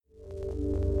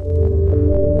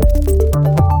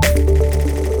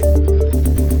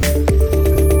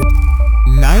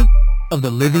of the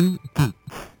living geek.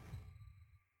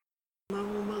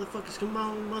 Come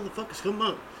on, motherfuckers, come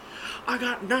on. I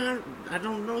got 9. I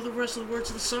don't know the rest of the words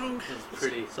of the song.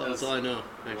 Pretty. That's all I know.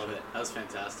 I love it. That was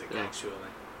fantastic, actually.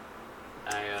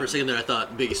 For a second there, I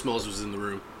thought Biggie Smalls was in the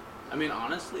room. I mean,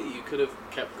 honestly, you could have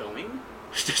kept going.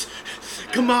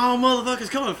 Come on, motherfuckers,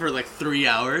 come on, for like 3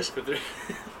 hours. For 3.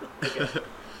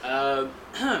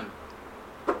 Okay.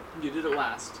 You did it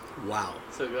last. Wow.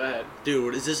 So go ahead. Dude,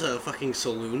 what is this, a fucking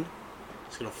saloon?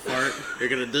 Just gonna fart.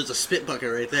 There's a spit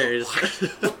bucket right there.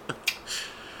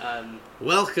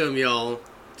 Welcome, y'all,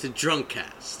 to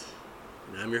Drunkcast.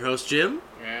 And I'm your host, Jim.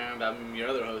 And I'm your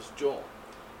other host, Joel.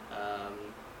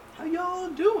 How y'all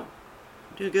doing?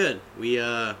 Doing good. We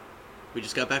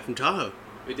just got back from Tahoe.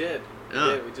 We did.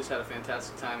 We just had a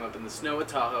fantastic time up in the snow at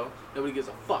Tahoe. Nobody gives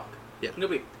a fuck. Yeah.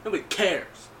 Nobody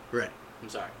cares. Right. I'm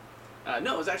sorry.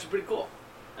 No, it was actually pretty cool.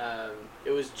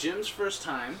 It was Jim's first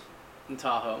time in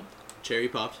Tahoe. Cherry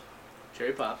popped.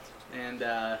 And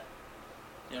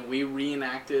we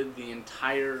reenacted the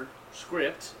entire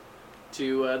script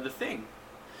to The Thing.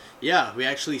 Yeah, we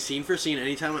actually, scene for scene,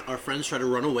 anytime our friends try to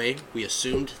run away, we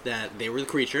assumed that they were the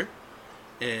creature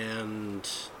and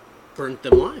burnt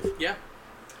them alive. Yeah.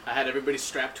 I had everybody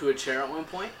strapped to a chair at one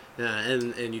point. Yeah,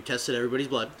 and you tested everybody's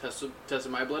blood.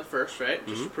 Tested my blood first, right?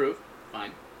 Just to prove.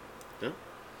 Fine.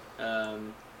 Yeah.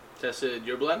 Tested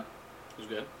your blood. It was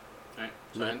good. Alright.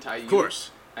 So I untied you. Of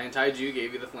course. I untied you,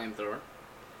 gave you the flamethrower.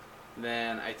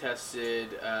 Then I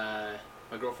tested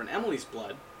my girlfriend Emily's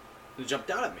blood, and it jumped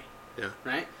out at me. Yeah.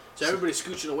 Right? So everybody's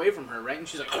scooching away from her, right? And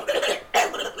she's like, right?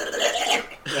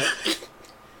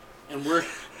 And we're...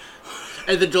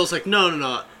 And then Joel's like,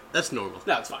 no, that's normal.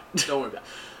 No, it's fine. Don't worry about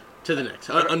it. To the next.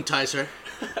 Unties her.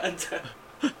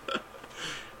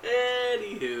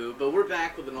 Anywho, but we're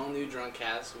back with an all-new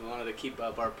Drunkcast. We wanted to keep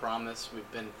up our promise. We've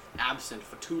been absent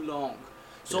for too long.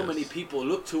 So many people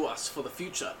look to us for the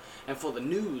future and for the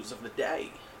news of the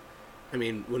day. I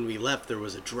mean, when we left, there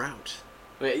was a drought.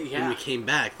 But, yeah. When we came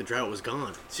back, the drought was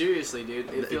gone. Seriously, dude.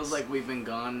 It feels like we've been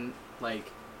gone,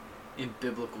 like, in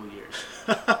biblical years.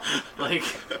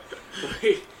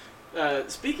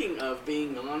 Speaking of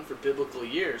being gone for biblical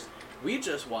years, we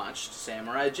just watched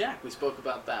Samurai Jack. We spoke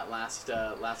about that last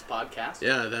podcast.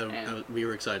 Yeah, we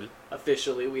were excited.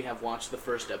 Officially, we have watched the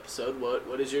first episode.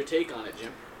 What is your take on it,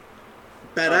 Jim?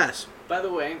 Badass. By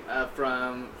the way,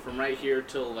 from right here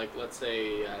till, like, let's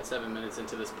say 7 minutes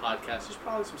into this podcast, there's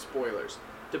probably some spoilers,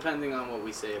 depending on what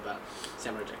we say about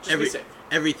Samurai Jack. Just be safe.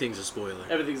 Everything's a spoiler.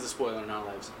 Everything's a spoiler in our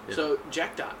lives. Yeah. So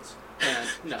Jack dies. And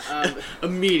no,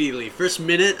 immediately, first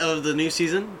minute of the new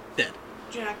season, dead.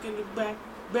 Jack in the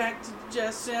back to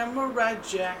just Samurai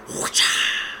Jack.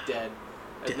 Dead.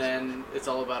 And then it's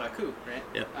all about Aku, right?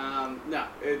 Yeah. No,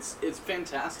 it's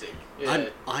fantastic.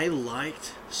 I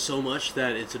liked so much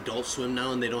that it's Adult Swim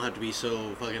now, and they don't have to be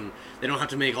so fucking. They don't have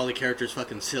to make all the characters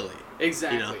fucking silly.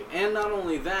 Exactly. You know? And not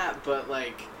only that, but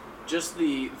like just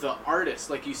the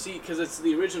artist, like you see, because it's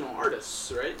the original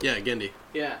artists, right? Yeah, Gendy.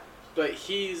 Yeah, but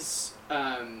he's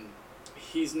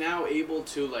now able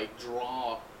to like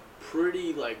draw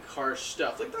pretty like harsh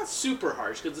stuff, like not super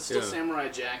harsh because it's still Samurai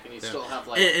Jack, and you still have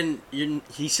like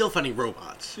he's still fighting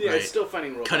robots. Yeah, right? It's still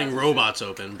fighting robots. Cutting robots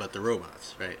open, but the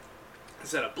robots, right?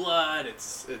 Instead of blood,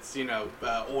 it's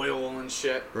oil and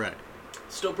shit. Right.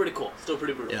 Still pretty cool. Still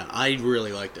pretty brutal. Yeah, I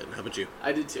really liked it. How about you?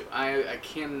 I did too. I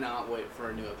cannot wait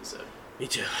for a new episode. Me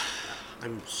too.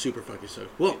 I'm super fucking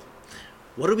stoked. Well,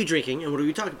 what are we drinking and what are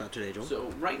we talking about today, Joel?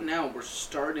 So right now we're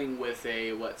starting with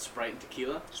a Sprite and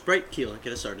tequila. Sprite tequila,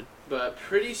 get us started. But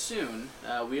pretty soon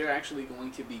we are actually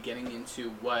going to be getting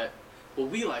into what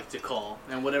we like to call,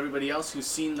 and what everybody else who's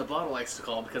seen the bottle likes to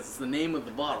call, because it's the name of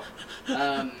the bottle,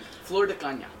 Flor de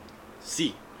Caña.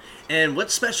 Si. And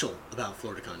what's special about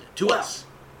Flor de Caña to us?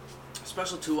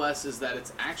 Special to us is that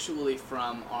it's actually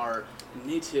from our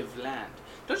native land.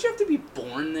 Don't you have to be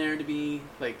born there to be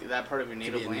like that part of your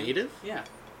native land? Native? Yeah.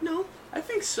 No. I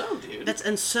think so, dude. That's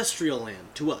ancestral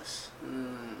land to us.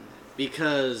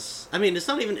 Because, I mean, it's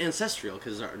not even ancestral,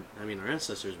 because our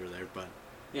ancestors were there, but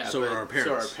so are our parents.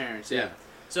 So are our parents, yeah.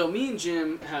 So me and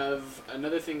Jim have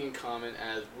another thing in common,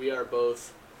 as we are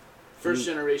both first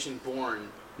generation born.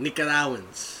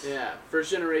 Nicaraguans. Yeah,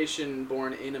 first generation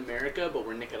born in America, but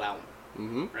we're Nicaraguan.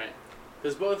 Mm-hmm. Right.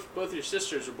 Because both your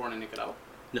sisters were born in Nicaragua.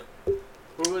 No.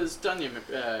 Where was Tanya?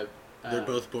 They're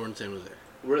both born in San Jose.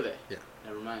 Were they? Yeah.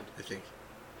 Never mind. I think.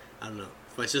 I don't know.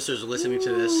 If my sisters are listening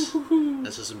to this,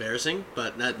 that's just embarrassing.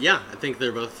 But, I think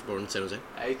they're both born in San Jose.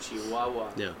 Ay,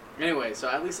 Chihuahua. Yeah. Anyway, so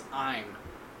at least I'm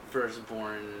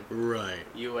firstborn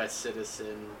U.S.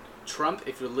 citizen. Trump,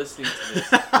 if you're listening to this.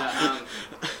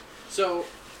 So,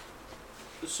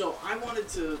 So I wanted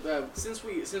to since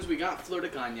we got Flor de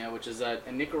Caña, which is a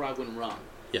Nicaraguan rum.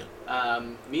 Yeah.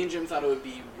 Me and Jim thought it would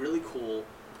be really cool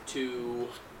to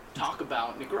talk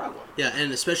about Nicaragua. Yeah,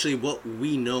 and especially what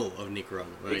we know of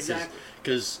Nicaragua. Right? Exactly.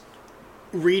 Because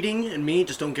reading and me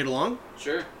just don't get along.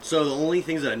 Sure. So the only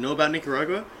things that I know about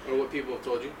Nicaragua Or what people have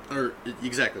told you. are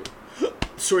exactly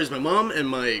stories my mom and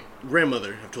my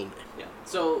grandmother have told me. Yeah.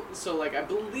 So like I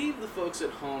believe the folks at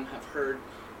home have heard,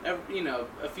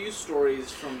 a few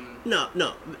stories from. No.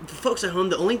 The folks at home,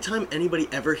 the only time anybody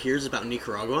ever hears about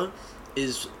Nicaragua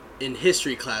is in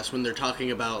history class when they're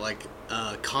talking about, like,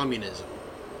 communism.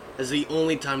 That's the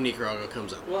only time Nicaragua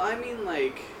comes up. Well, I mean,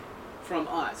 like, from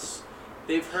us.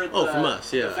 They've heard from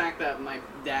us, yeah. The fact that my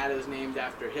dad is named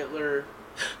after Hitler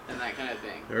and that kind of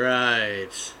thing. Right.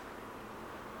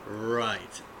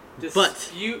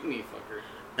 Dispute me, fucker.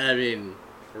 I mean,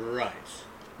 right.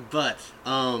 But,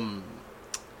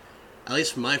 at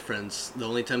least for my friends, the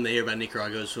only time they hear about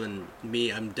Nicaragua is when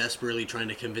I'm desperately trying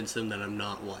to convince them that I'm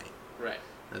not white. Right.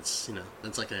 That's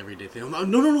like an everyday thing. I'm like,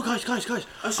 no, guys.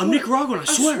 I'm Nicaraguan, I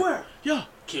swear. Yeah.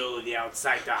 Kill the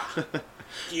outsider.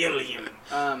 Kill him.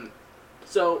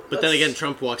 But then again,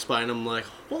 Trump walks by and I'm like,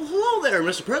 well, hello there,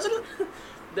 Mr. President.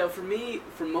 Now, for me,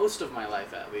 for most of my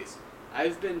life at least,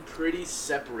 I've been pretty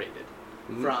separated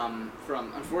from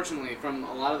unfortunately, from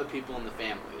a lot of the people in the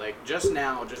family. Like, just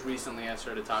recently, I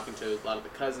started talking to a lot of the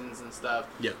cousins and stuff.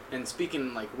 Yeah. And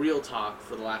speaking, like, real talk,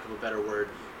 for the lack of a better word,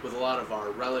 with a lot of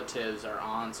our relatives, our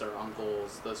aunts, our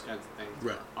uncles, those kinds of things.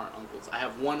 Right. Aren't uncles. I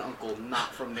have one uncle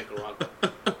not from Nicaragua.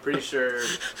 Pretty sure,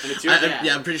 and it's your dad.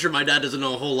 I'm pretty sure my dad doesn't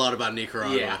know a whole lot about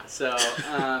Nicaragua. Yeah, so,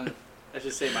 I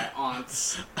should say my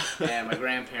aunts and my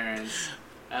grandparents.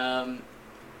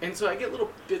 And so I get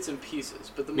little bits and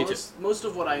pieces, but most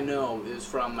of what I know is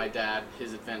from my dad,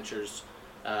 his adventures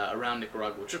around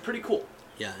Nicaragua, which are pretty cool.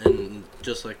 Yeah, and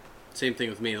just like, same thing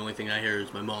with me, the only thing I hear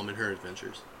is my mom and her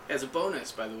adventures. As a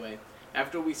bonus, by the way,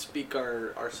 after we speak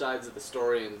our sides of the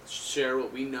story and share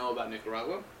what we know about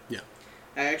Nicaragua, yeah,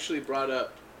 I actually brought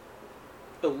up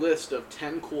a list of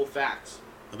 10 cool facts.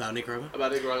 About Nicaragua?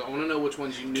 About Nicaragua. I want to know which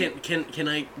ones you knew. Can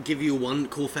I give you one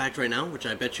cool fact right now, which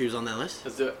I bet you is on that list?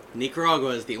 Let's do it. Nicaragua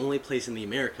is the only place in the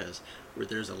Americas where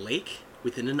there's a lake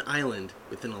within an island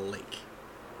within a lake.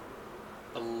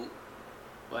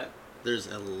 What? There's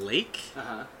a lake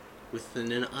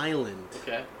within an island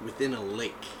within a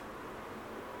lake.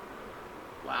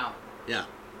 Wow. Yeah.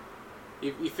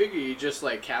 You figure you just,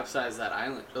 like, capsize that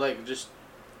island. Or, like, just...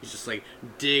 You just, like,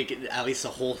 dig at least a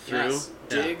hole through. Yes.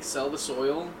 Dig, sell the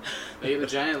soil, make it a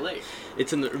giant lake.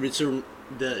 It's in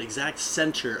the exact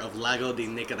center of Lago de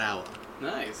Nicaragua.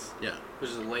 Nice. Yeah.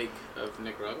 Which is a lake of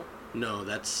Nicaragua? No,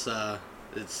 that's,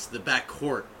 it's the back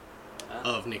court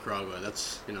of Nicaragua.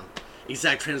 That's,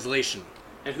 exact translation.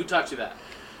 And who taught you that?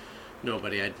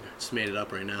 Nobody. I just made it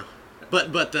up right now.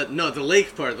 But the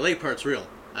lake part's real.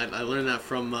 I learned that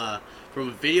from a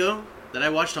video that I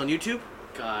watched on YouTube.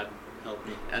 God help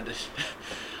me.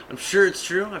 I'm sure it's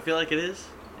true. I feel like it is.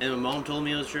 And my mom told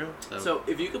me it was true. So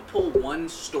if you could pull one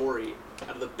story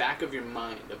out of the back of your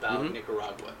mind about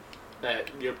Nicaragua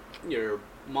that your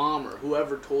mom or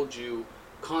whoever told you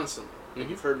constantly, that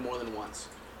you've heard more than once,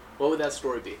 what would that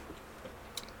story be?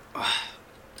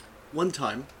 One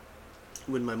time,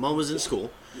 when my mom was in school.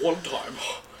 One time.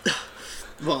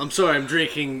 Well, I'm sorry, I'm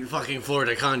drinking fucking Flor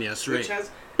de Caña straight. Which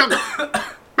has...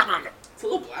 It's a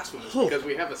little blasphemous because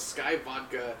we have a Sky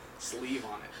Vodka sleeve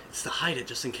on it. It's to hide it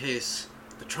just in case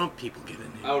the Trump people get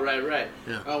in here. Oh, right.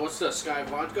 Yeah. What's the Sky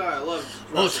Vodka? I love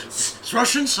Russians. It's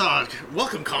Russians?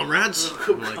 Welcome, comrades.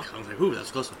 I'm like, ooh,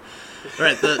 that's close. All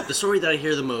right, the story that I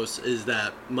hear the most is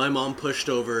that my mom pushed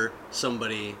over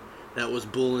somebody that was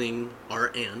bullying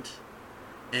our aunt,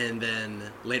 and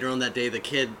then later on that day,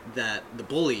 the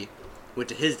bully went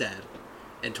to his dad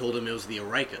and told him it was the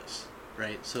Oreicas,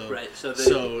 right?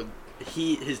 So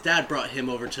his dad brought him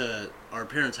over to our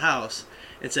parents' house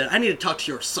and said, "I need to talk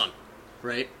to your son,"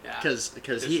 right? Yeah.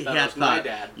 Because he had thought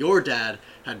your dad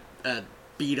had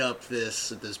beat up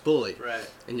this bully, right?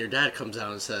 And your dad comes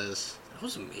out and says, "That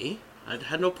wasn't me. I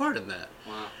had no part in that."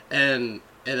 Wow. And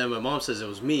then my mom says it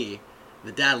was me.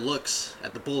 The dad looks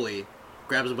at the bully,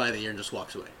 grabs him by the ear, and just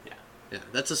walks away. Yeah,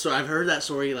 that's a story. I've heard that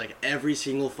story like every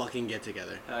single fucking get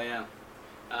together. Oh yeah,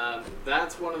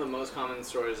 that's one of the most common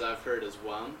stories I've heard as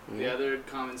well. Mm-hmm. The other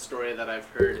common story that I've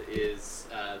heard is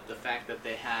the fact that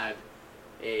they had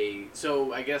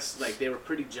so I guess like they were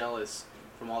pretty jealous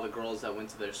from all the girls that went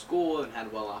to their school and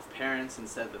had well-off parents, and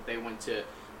said that they went to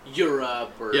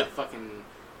Europe or fucking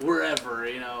wherever,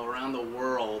 around the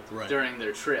world during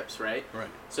their trips, right? Right.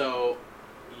 So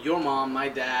your mom, my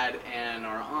dad, and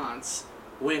our aunts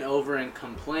went over and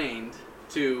complained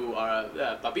to our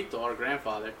Papito, our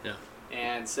grandfather, Yeah.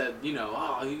 and said,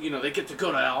 they get to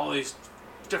go to all these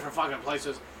different fucking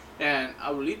places. And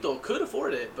Abuelito could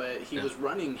afford it, but he was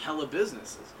running hella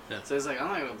businesses. Yeah. So he's like, I'm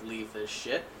not going to leave this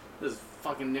shit. This is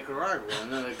fucking Nicaragua.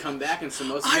 And then they come back and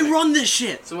Samosa... run this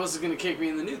shit! Samosa's going to kick me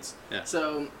in the nudes. Yeah.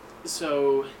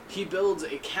 So he builds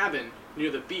a cabin near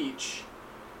the beach,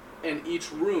 and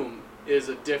each room is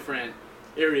a different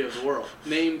area of the world,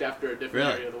 named after a different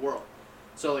area of the world.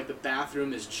 So, like, the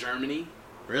bathroom is Germany.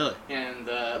 Really? And,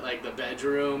 the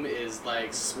bedroom is,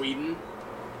 like, Sweden.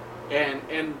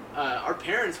 And our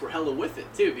parents were hella with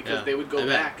it, too, because they would go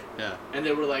back. Yeah. And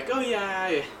they were like, oh,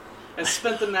 yeah, I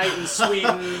spent the night in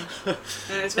Sweden,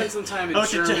 and I spent some time in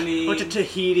Germany. Went to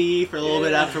Tahiti for a little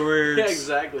bit afterwards. Yeah,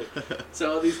 exactly.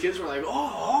 So these kids were like,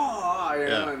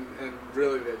 and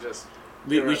really they just...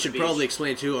 We should probably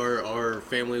explain, too, our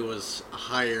family was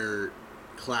higher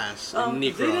class in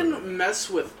Nicaragua. They didn't mess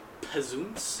with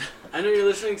peasants. I know you're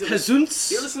listening to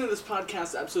peasants. You're listening to this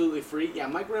podcast absolutely free. Yeah,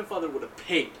 my grandfather would have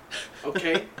paid.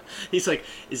 Okay. He's like,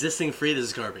 "Is this thing free? This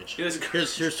is garbage. Here's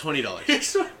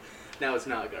 $20." Now it's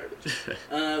not garbage.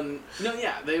 No,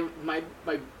 yeah,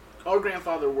 our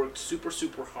grandfather worked super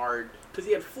super hard because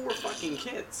he had 4 fucking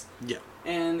kids. Yeah.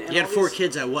 And he had 4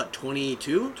 kids at what?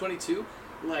 22. 22,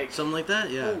 like something like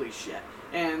that. Yeah. Holy shit.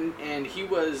 And he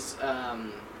was.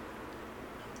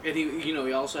 And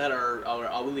he also had our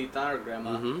abuelita, our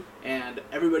grandma, and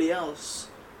everybody else,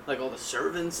 like all the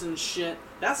servants and shit.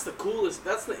 That's the coolest.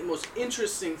 That's the most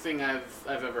interesting thing I've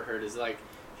ever heard. Is like,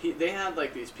 they had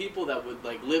like these people that would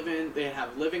like they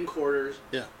have living quarters.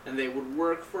 Yeah. And they would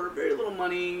work for very little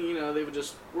money. They would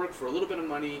just work for a little bit of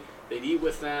money. They'd eat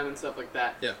with them and stuff like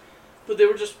that. Yeah. But they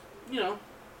were just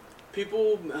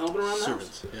people helping around the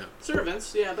house. Yeah.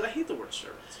 Servants. Yeah, but I hate the word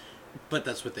servants. But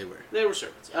that's what they were. They were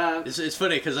servants. It's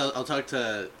funny because I'll talk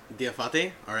to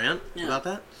Diafate, our aunt, about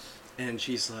that. And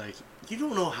she's like, you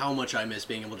don't know how much I miss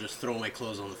being able to just throw my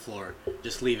clothes on the floor,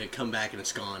 just leave it, come back, and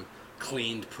it's gone.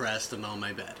 Cleaned, pressed, and on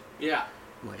my bed. Yeah.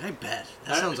 I'm like, I bet.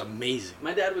 That sounds amazing.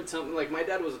 My dad would tell me, like, my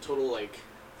dad was a total, like,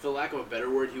 for lack of a better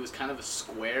word, he was kind of a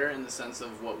square in the sense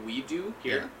of what we do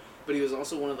here. Yeah. But he was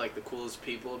also one of, like, the coolest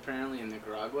people, apparently, in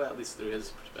Nicaragua, at least through his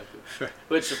perspective. Sure.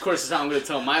 Which, of course, is how I'm going to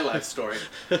tell my life story.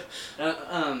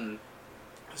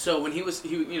 So when he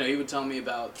would tell me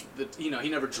about, he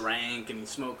never drank, and he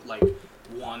smoked, like,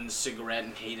 1 cigarette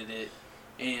and hated it.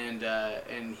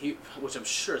 And he, which I'm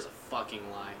sure is a fucking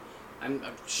lie. I'm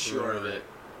sure of it.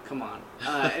 Come on.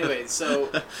 Anyway, so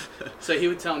he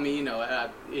would tell me,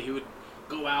 he would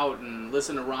go out and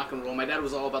listen to rock and roll. My dad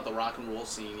was all about the rock and roll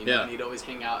scene, and he'd always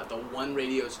hang out at the one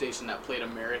radio station that played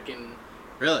American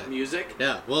music.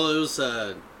 Yeah, well, it was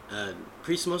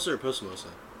pre-Samosa or post-Samosa?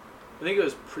 I think it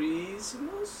was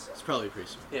pre-Samosa. It's probably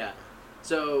pre-Samosa. Yeah.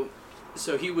 So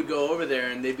he would go over there,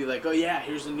 and they'd be like, oh, yeah,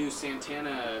 here's a new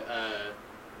Santana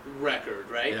record,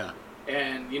 right? Yeah.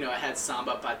 And, it had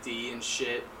Samba Pati and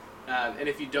shit. And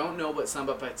if you don't know what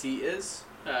Samba Pati is...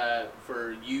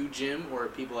 for you, Jim, or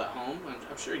people at home,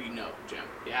 I'm sure you know, Jim.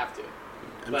 You have to.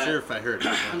 I'm sure if I heard it.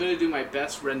 Yeah. I'm going to do my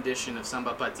best rendition of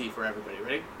Samba Pati for everybody.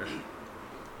 Ready? Right.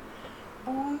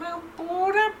 I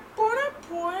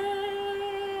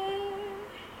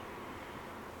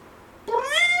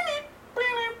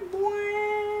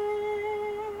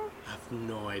have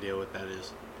no idea what that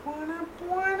is.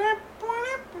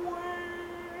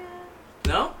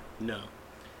 No? No.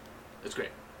 It's great.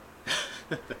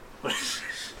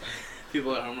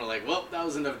 People at home were like, well, that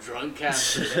was enough drunk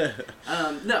cast for today.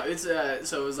 No, it's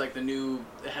so it was like the new,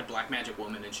 it had Black Magic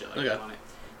Woman and shit like that on it.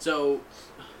 So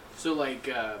like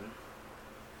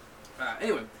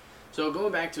anyway, so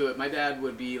going back to it, my dad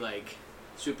would be like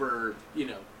super,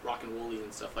 rock and rolly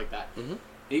and stuff like that. Mm-hmm.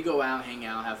 He'd go out, hang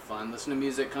out, have fun, listen to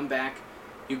music, come back.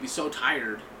 He'd be so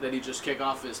tired that he'd just kick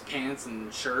off his pants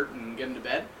and shirt and get into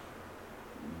bed.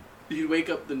 He'd wake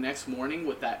up the next morning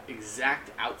with that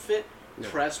exact outfit,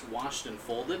 pressed, washed, and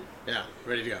folded. Yeah,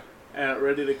 ready to go.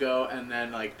 Ready to go, and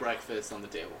then, like, breakfast on the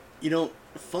table.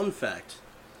 Fun fact.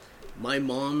 My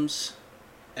mom's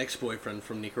ex-boyfriend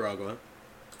from Nicaragua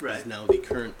is now the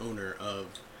current owner of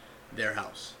their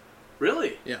house.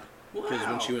 Really? Yeah. Because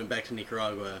when she went back to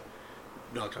Nicaragua,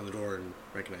 knocked on the door and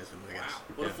recognized him, I guess. Wow.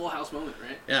 What a full house moment,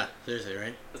 right? Yeah, seriously,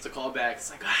 right? That's a callback. It's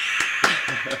like,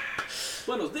 ah!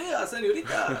 Buenos dias,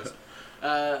 señoritas.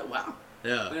 Wow.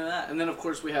 Yeah. Look at that. And then, of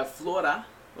course, we have Flora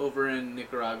over in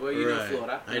Nicaragua. You know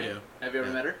Flora, right? I do. Have you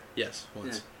ever met her? Yes,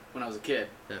 once. Yeah. When I was a kid.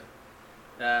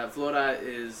 Yeah. Flora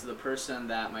is the person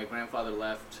that my grandfather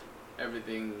left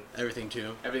everything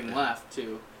to. Everything left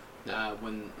to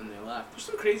when they left. There's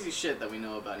some crazy shit that we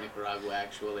know about Nicaragua,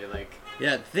 actually. Like,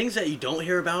 yeah, things that you don't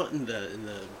hear about in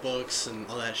the books and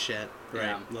all that shit, right?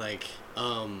 Yeah. Like,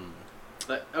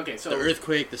 but, okay, so the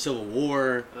earthquake, the Civil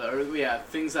War.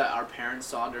 Things that our parents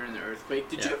saw during the earthquake.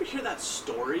 Did you ever hear that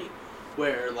story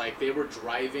where, like, they were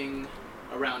driving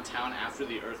around town after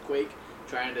the earthquake,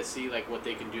 trying to see, like, what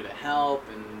they could do to help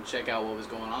and check out what was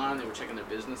going on? They were checking their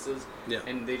businesses. Yeah.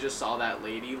 And they just saw that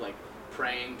lady, like,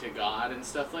 praying to God and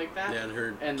stuff like that. Yeah, and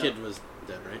her kid was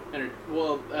dead, right? And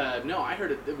no, I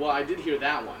heard it. Well, I did hear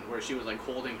that one where she was, like,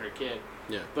 holding her kid.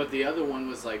 Yeah. But the other one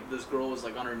was, like, this girl was,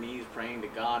 like, on her knees praying to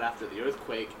God after the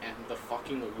earthquake, and the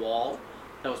fucking wall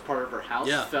that was part of her house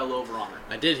fell over on her.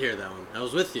 I did hear that one. I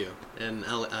was with you, and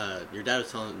your dad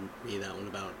was telling me that one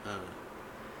about.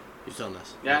 He was telling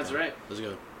us. Yeah, that's right. Let's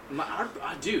go.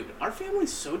 Dude, our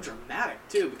family's so dramatic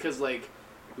too, because, like,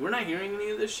 we're not hearing any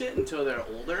of this shit until they're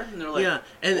older, and they're like,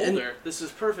 older. This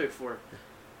is perfect for.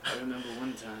 I remember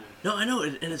one time. No, I know,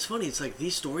 and it's funny. It's like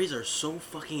these stories are so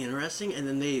fucking interesting, and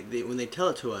then they when they tell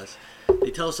it to us,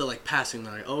 they tell us they're like passing.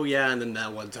 They're like, oh yeah, and then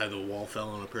that one time the wall fell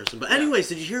on a person. But anyways,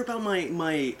 did you hear about my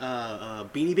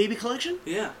Beanie Baby collection?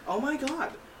 Yeah. Oh my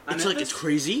god. It's like it's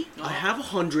crazy. I have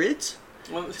hundreds.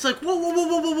 Well, it's like whoa,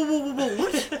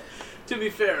 what? To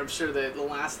be fair, I'm sure that the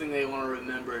last thing they want to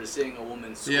remember is seeing a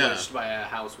woman squished by a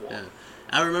house wall. Yeah.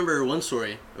 I remember one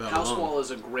story about House Wall is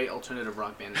a great alternative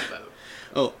rock band, by the way.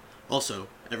 Oh, also,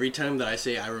 every time that I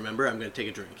say I remember, I'm going to take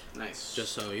a drink. Nice.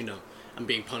 Just so you know. I'm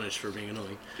being punished for being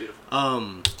annoying.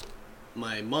 Beautiful.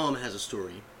 My mom has a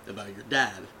story about your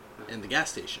dad and the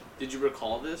gas station. Did you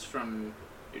recall this from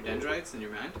your dendrites in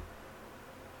your mind?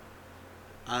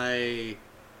 I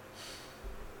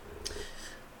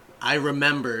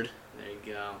remembered. There you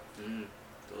go.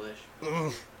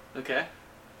 Delish. Okay.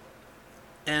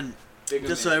 And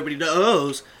just so everybody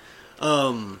knows,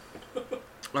 our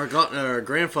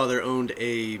grandfather owned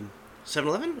a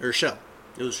 7-Eleven or Shell.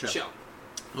 It was Shell.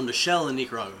 Owned a Shell in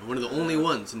Nicaragua, one of the only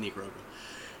ones in Nicaragua.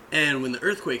 And when the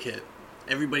earthquake hit,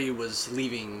 everybody was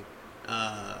leaving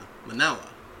Managua,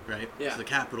 right? Yeah. It's the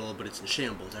capital, but it's in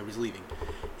shambles. Everybody's leaving.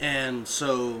 And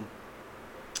so,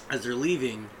 as they're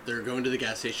leaving, they're going to the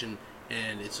gas station,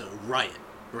 and it's a riot,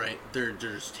 right? They're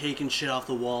just taking shit off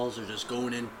the walls. They're just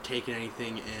going in, taking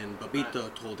anything. And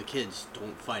Babito told the kids,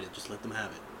 don't fight it. Just let them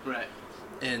have it. Right.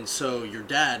 And so your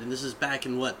dad, and this is back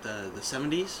in what, the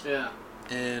 70s? Yeah.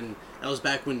 And that was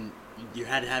back when you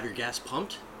had to have your gas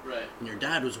pumped. Right. And your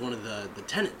dad was one of the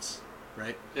tenants,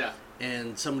 right? Yeah.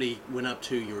 And somebody went up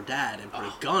to your dad and put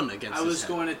a gun against his head. I was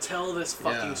going to tell this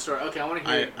fucking story. Okay, I want to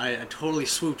hear it. I totally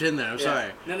swooped in there. I'm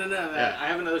sorry. No. I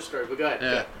have another story, but go ahead.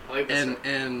 Yeah. Go. I like this story.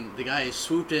 And the guy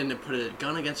swooped in and put a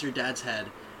gun against your dad's head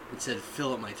and said,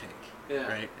 fill up my tank. Yeah.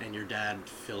 Right? And your dad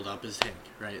filled up his tank,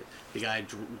 right? The guy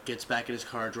gets back in his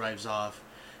car, drives off,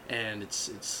 and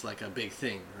it's like a big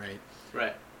thing, right?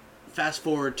 Right. Fast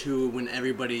forward to when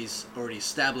everybody's already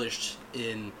established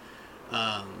in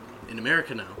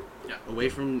America now, away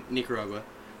from Nicaragua.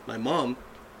 My mom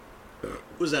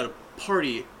was at a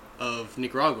party of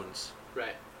Nicaraguans.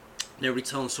 Right. And everybody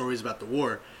telling stories about the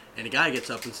war, and a guy gets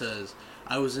up and says,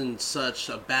 I was in such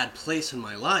a bad place in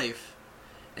my life,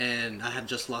 and I had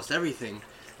just lost everything,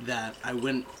 that I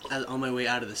went on my way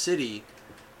out of the city.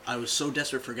 I was so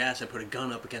desperate for gas, I put a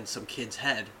gun up against some kid's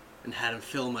head and had him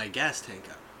fill my gas tank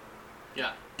up.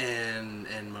 Yeah. And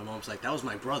my mom's like, that was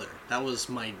my brother. That was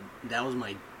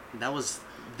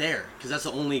there, because that's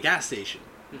the only gas station,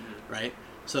 right?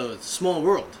 So it's a small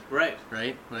world. Right.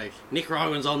 Right? Like,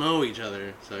 Nicaraguans all know each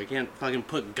other, so you can't fucking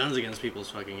put guns against people's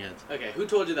fucking heads. Okay, who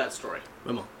told you that story?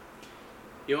 My mom.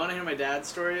 You want to hear my dad's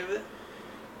story of it?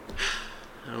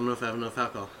 I don't know if I have enough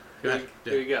alcohol. Go ahead.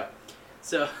 Here you go.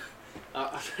 So,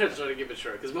 I'm trying to keep it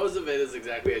short, because most of it is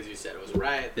exactly as you said. It was a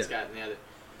riot, this guy and the other.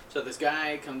 So this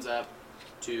guy comes up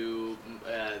to,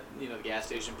 the gas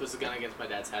station, puts the gun against my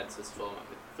dad's head, says, fill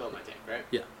up my tank, right?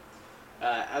 Yeah.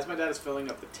 As my dad is filling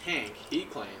up the tank, he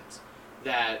claims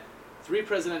that 3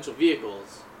 presidential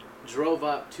vehicles drove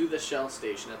up to the Shell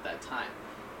station at that time.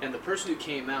 And the person who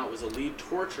came out was a lead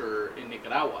torturer in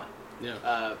Nicaragua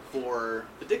for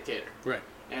the dictator. Right.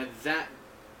 And that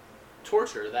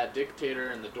torturer, that dictator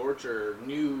and the torturer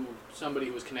knew somebody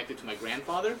who was connected to my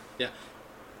grandfather. Yeah.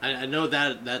 I know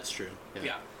that's true.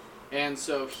 Yeah. And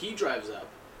so he drives up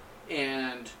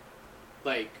and,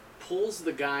 pulls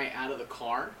the guy out of the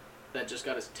car that just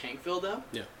got his tank filled up.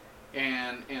 Yeah.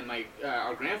 And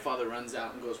our grandfather runs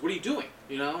out and goes, what are you doing?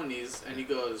 And he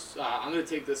goes, I'm going to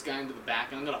take this guy into the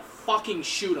back and I'm going to fucking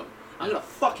shoot him. I'm gonna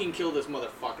fucking kill this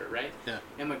motherfucker, right? Yeah.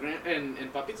 And my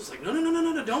and Papito's like, no,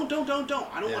 don't.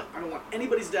 I don't want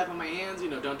anybody's death on my hands.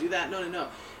 Don't do that. No.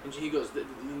 And he goes, he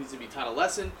needs to be taught a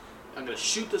lesson. I'm gonna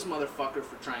shoot this motherfucker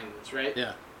for trying this, right?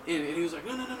 Yeah. And he was like,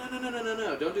 no,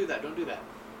 don't do that.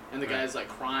 And the guy's like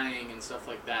crying and stuff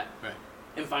like that. Right.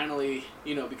 And finally,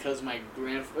 because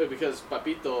because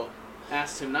Papito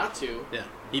asked him not to. Yeah.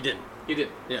 He didn't.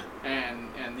 Yeah. And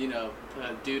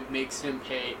dude makes him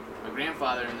pay my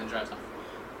grandfather and then drives off.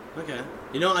 Okay.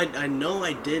 I know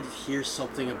I did hear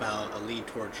something about elite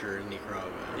torture in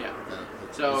Nicaragua. Yeah.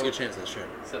 There's a good chance that's true.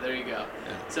 So there you go.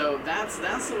 Yeah. So that's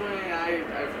the way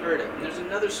I've heard it. And there's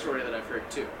another story that I've heard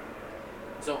too.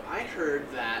 So I heard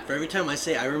that... For every time I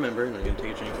say I remember, and I'm going to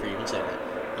take a drink for you and say that,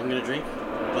 I'm going to drink,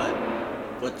 but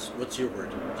what's your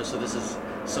word? Just so this is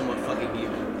somewhat fucking you.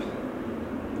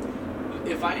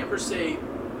 If I ever say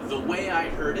the way I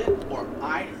heard it, or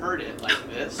I heard it like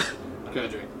this, I'm going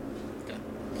to drink. Okay.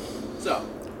 So,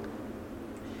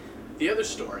 the other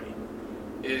story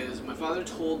is my father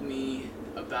told me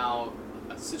about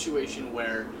a situation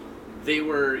where they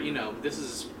were, this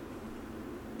is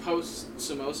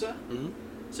post-Somoza. Mm-hmm.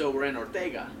 So we're in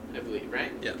Ortega, I believe,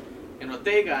 right? Yeah. And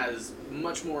Ortega is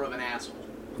much more of an asshole.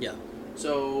 Yeah.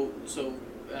 So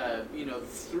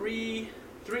three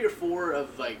or four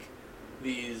of like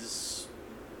these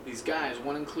guys,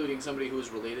 one including somebody who was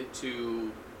related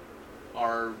to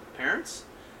our parents,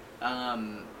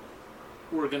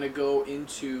 were gonna go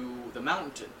into the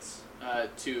mountains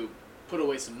to put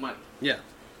away some money. Yeah.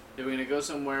 They were gonna go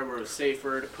somewhere where it was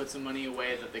safer to put some money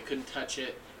away that they couldn't touch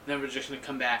it. And then we're just gonna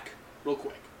come back real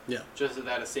quick. Yeah. Just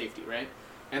out of safety, right?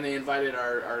 And they invited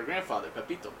our grandfather,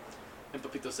 Pepito. And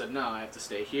Pepito said, no, I have to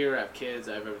stay here, I have kids,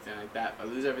 I have everything like that. If I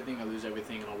lose everything,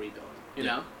 and I'll rebuild. You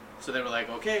know? So they were like,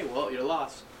 okay, well, you're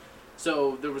lost.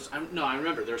 So there was, I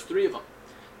remember, there was three of them.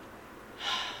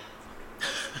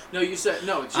 No, you said,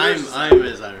 no, it's yours. I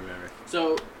remember.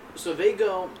 So they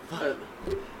go,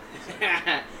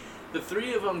 the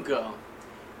three of them go,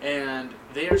 and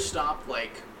they are stopped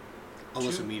like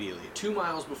almost immediately 2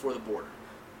 miles before the border.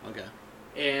 Okay.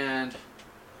 And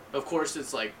of course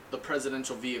it's like the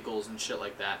presidential vehicles and shit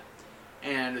like that.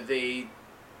 And they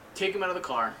take them out of the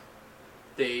car,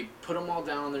 they put them all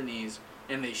down on their knees,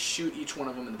 and they shoot each one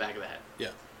of them in the back of the head.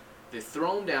 Yeah. They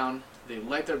throw them down, they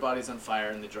light their bodies on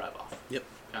fire, and they drive off. Yep.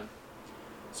 Okay.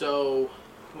 So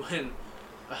when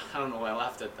I don't know why I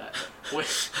laughed at that. When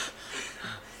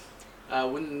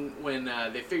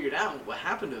they figured out what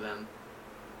happened to them,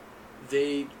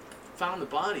 they found the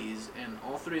bodies, and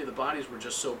all three of the bodies were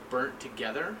just so burnt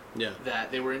together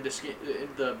that they were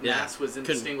the mass was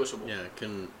indistinguishable.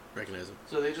 Couldn't recognize them.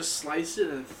 So they just sliced it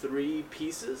in 3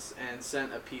 pieces and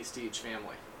sent a piece to each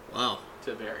family. Wow.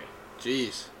 To bury.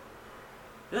 Jeez.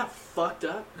 Isn't that fucked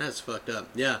up? That's fucked up.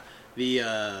 Yeah. The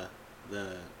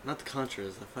not the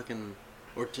Contras, the fucking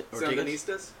Ortegas.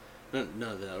 Sandinistas?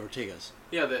 No, the Ortegas.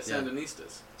 Yeah, the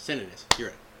Sandinistas. Sandinistas, you're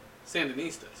right.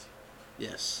 Sandinistas.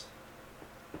 Yes.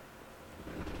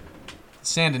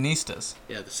 Sandinistas.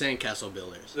 Yeah, the Sandcastle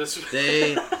Builders.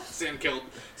 They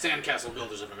Sandcastle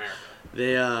Builders of America.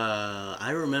 They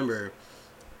I remember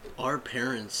our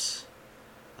parents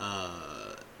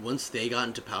once they got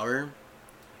into power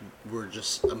were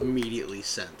just immediately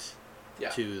sent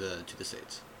to the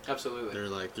States. Absolutely. They're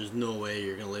like, there's no way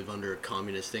you're gonna live under a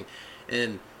communist thing.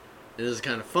 And it is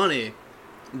kind of funny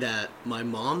that my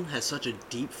mom has such a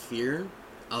deep fear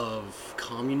of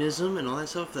communism and all that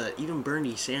stuff that even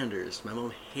Bernie Sanders, my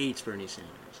mom hates Bernie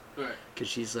Sanders. Right. Because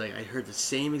she's like, I heard the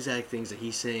same exact things that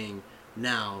he's saying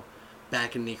now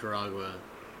back in Nicaragua,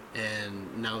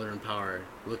 and now they're in power.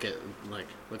 Look at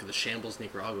the shambles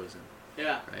Nicaragua's in.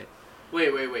 Yeah. Right.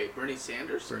 Wait. Bernie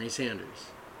Sanders? Bernie Sanders.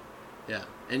 Yeah.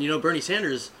 And Bernie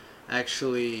Sanders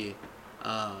actually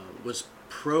was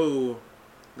pro,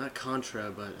 not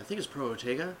Contra, but I think it's pro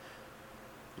Ortega.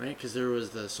 Right, because there was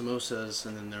the Somozas,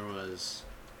 and then there was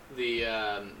the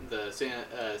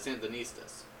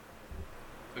Sandinistas.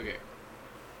 Okay.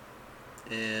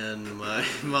 And my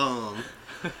mom,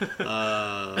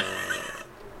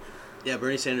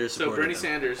 Bernie Sanders supported So Bernie them.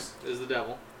 Sanders is the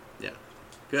devil. Yeah,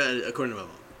 good according to my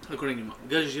mom. According to mom,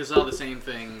 because she saw the same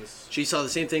things. She saw the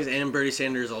same things, and Bernie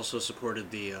Sanders also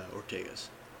supported the Ortegas.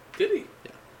 Did he?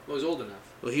 Yeah. Well, he was old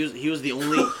enough. Well, he was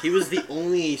the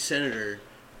only senator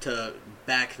to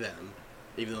back them,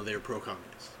 even though they were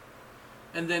pro-communist.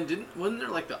 And then wasn't there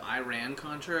like the Iran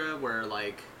Contra where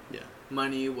like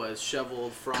money was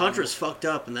shoveled from Contra's fucked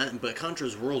up, but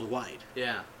Contra's worldwide.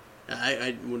 Yeah.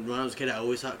 When I was a kid, I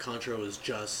always thought Contra was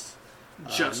just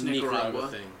Nicaragua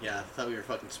thing. Yeah, I thought we were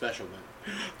fucking special, but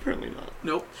apparently not.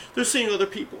 Nope. They're seeing other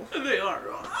people. They are.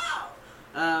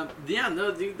 Yeah,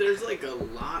 no, dude, there's like a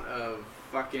lot of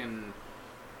fucking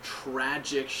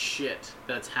tragic shit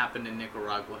that's happened in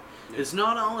Nicaragua. Yeah. It's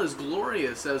not all as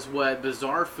glorious as what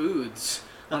Bizarre Foods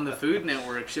on the Food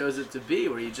Network shows it to be,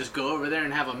 where you just go over there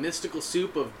and have a mystical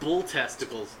soup of bull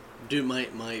testicles. Dude,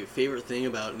 my favorite thing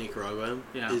about Nicaragua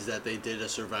is that they did a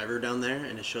Survivor down there,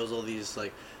 and it shows all these,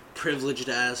 like, privileged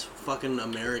ass fucking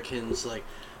Americans, like,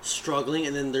 struggling,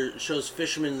 and then there shows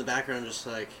fishermen in the background just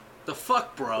like, the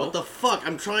fuck, bro? What the fuck?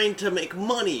 I'm trying to make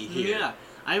money here. Yeah.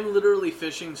 I'm literally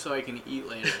fishing so I can eat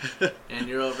later. And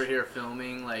you're over here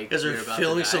filming like you guys are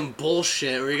filming some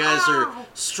bullshit where you guys are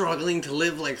struggling to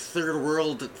live like third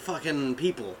world fucking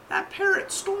people. That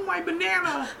parrot stole my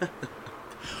banana.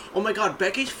 Oh my god,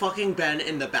 Becky's fucking Ben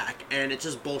in the back, and it's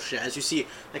just bullshit. As you see,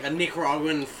 like a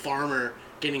Nicaraguan farmer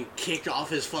getting kicked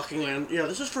off his fucking land. Yeah,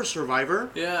 this is for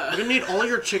Survivor. Yeah. We're gonna need all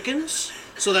your chickens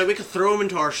so that we can throw them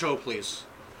into our show, please.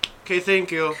 Okay, thank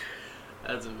you.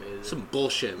 That's amazing. Some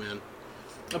bullshit, man.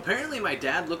 Apparently, my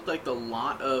dad looked like a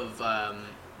lot of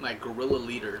like guerrilla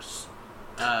leaders.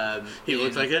 He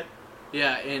looked like it.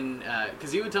 Yeah, and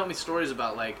because he would tell me stories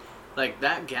about like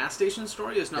that gas station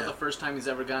story is not the first time he's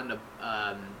ever gotten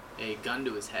a gun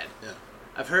to his head. Yeah,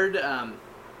 I've heard.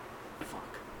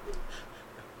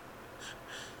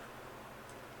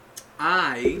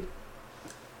 I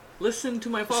listened to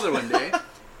my father one day,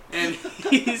 and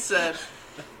he said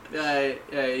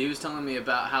he was telling me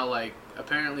about how like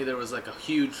apparently there was like a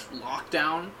huge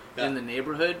lockdown in the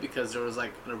neighborhood because there was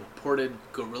like a reported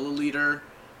guerrilla leader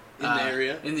in the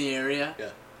area. In the area. Yeah.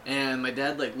 And my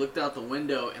dad like looked out the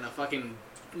window and a fucking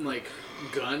like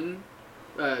gun,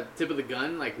 tip of the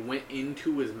gun like went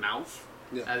into his mouth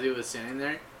as he was sitting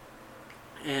there.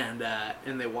 And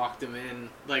they walked him in,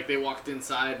 like they walked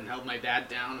inside and held my dad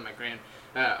down and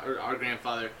our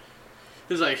grandfather.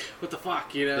 He was like, what the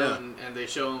fuck, you know? Yeah. And they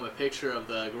show him a picture of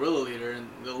the guerrilla leader and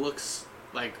it looks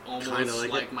like almost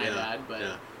like my dad, but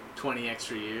 20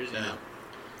 extra years, you know?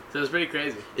 So it was pretty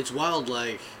crazy. It's wild,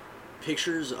 like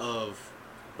pictures of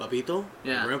Papito,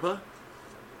 Grandpa.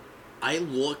 I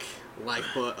look like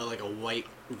a white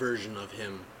version of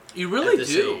him. You really at this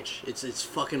do. Age. It's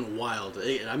fucking wild.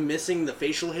 I'm missing the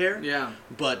facial hair. Yeah.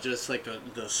 But just like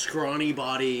the scrawny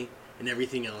body and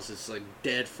everything else, it's like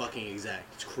dead fucking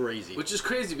exact. It's crazy. Which is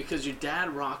crazy because your dad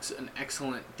rocks an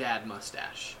excellent dad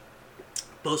mustache.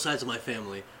 Both sides of my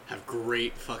family have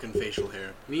great fucking facial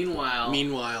hair.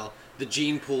 Meanwhile, the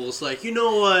gene pool's like, you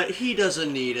know what? He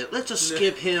doesn't need it. Let's just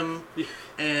skip him,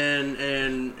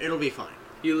 and it'll be fine.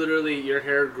 You literally, your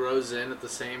hair grows in at the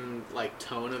same, like,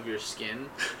 tone of your skin.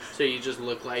 So you just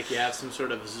look like you have some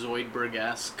sort of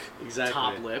Zoidberg-esque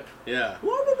top lip. Yeah.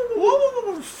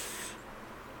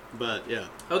 But, yeah.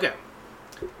 Okay.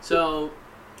 So,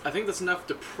 I think that's enough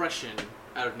depression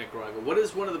out of Nicaragua. What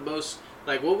is one of the most,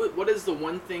 like, what is the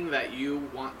one thing that you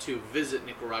want to visit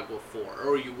Nicaragua for,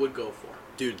 or you would go for?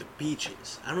 Dude, the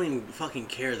beaches. I don't even fucking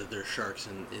care that there's sharks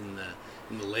in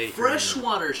the lake.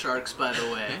 Freshwater sharks, by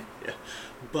the way. Yeah.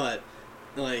 But,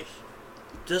 like,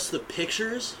 just the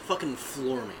pictures fucking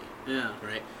floor me. Yeah.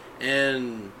 Right?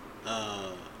 And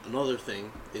another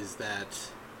thing is that,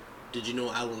 did you know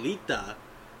Abuelita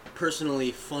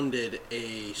personally funded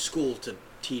a school to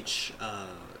teach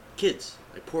kids,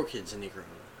 like poor kids in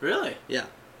Nicaragua? Really? Yeah.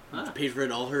 Huh. She paid for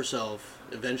it all herself.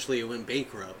 Eventually it went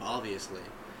bankrupt, obviously.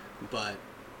 But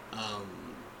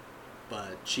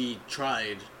she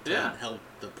tried to help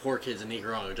the poor kids in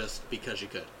Nicaragua just because she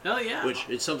could. Hell yeah. Which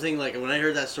is something, like, when I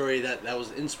heard that story, that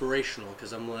was inspirational,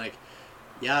 because I'm like,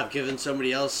 yeah, I've given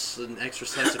somebody else an extra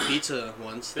slice of pizza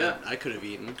once that I could have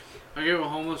eaten. I gave a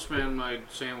homeless man my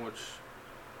sandwich.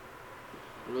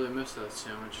 I really miss that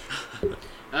sandwich.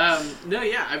 No,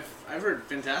 yeah, I've heard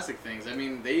fantastic things. I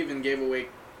mean, they even gave away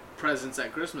presents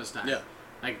at Christmas time. Yeah.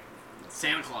 Like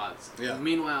Santa Claus. Yeah.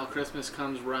 Meanwhile, Christmas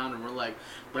comes around and we're like,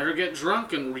 better get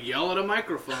drunk and yell at a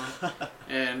microphone,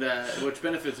 and which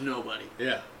benefits nobody.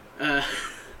 Yeah.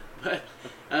 But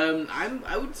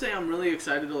I would say I'm really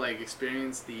excited to like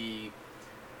experience the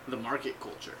market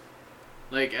culture.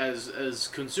 Like as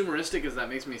consumeristic as that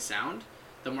makes me sound,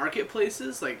 the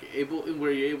marketplaces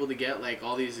where you're able to get like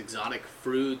all these exotic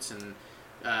fruits and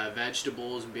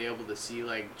vegetables and be able to see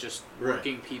like just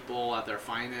working people at their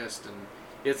finest, and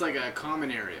it's like a common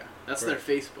area. That's their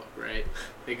Facebook, right?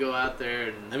 They go out there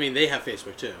and... I mean, they have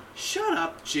Facebook, too. Shut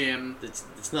up, Jim.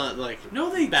 It's not, like, no,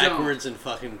 they backwards don't. in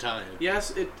fucking time.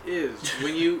 Yes, it is.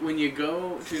 When you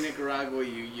go to Nicaragua,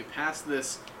 you pass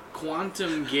this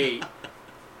quantum gate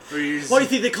where you're... Why do you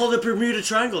think they call it Bermuda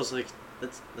Triangles? Like,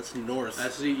 that's north.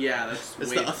 That's that's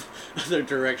the other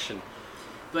direction.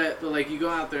 But like, you go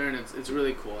out there and it's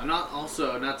really cool. And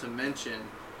not to mention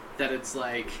that it's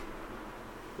like...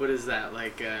 what is that,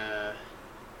 like, I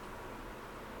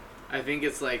think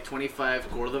it's like 25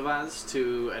 Cordovas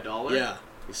to $1. Yeah,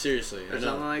 seriously. Or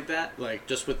something like that. Like,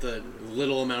 just with the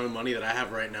little amount of money that I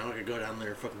have right now, I could go down there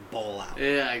and fucking ball out.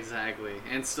 Yeah, exactly.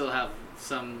 And still have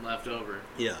some left over.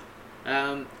 Yeah.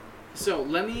 So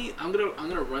I'm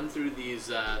gonna run through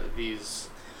these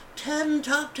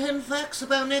top 10 facts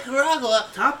about Nicaragua.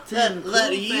 Top 10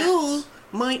 that you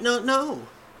might not know.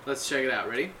 Let's check it out.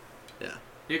 Ready? Yeah.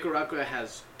 Nicaragua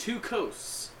has 2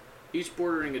 coasts, each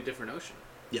bordering a different ocean.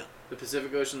 Yeah. The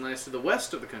Pacific Ocean lies to the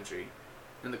west of the country,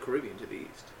 and the Caribbean to the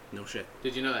east. No shit.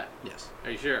 Did you know that? Yes.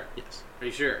 Are you sure? Yes. Are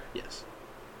you sure? Yes.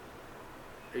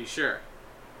 Are you sure?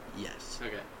 Yes.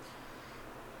 Okay.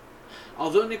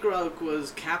 Although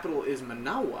Nicaragua's capital is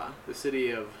Managua, the city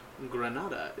of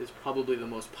Granada is probably the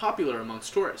most popular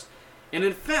amongst tourists, and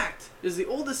in fact is the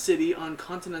oldest city on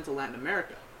continental Latin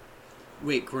America.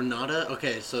 Wait, Granada?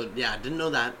 Okay, so yeah, I didn't know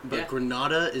that, but Yeah.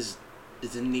 Granada is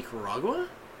in Nicaragua?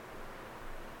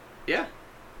 Yeah,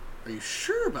 Are you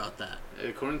sure about that?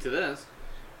 according to this.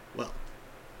 Well,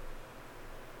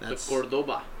 The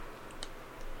Cordoba.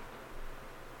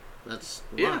 That's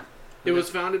Yeah. wow. It was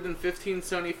founded in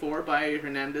 1574 by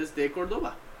Hernandez de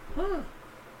Cordoba, Huh.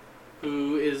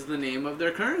 who is the name of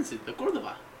their currency, the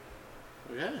Cordoba.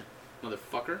 Okay.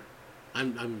 Motherfucker.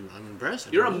 I'm impressed.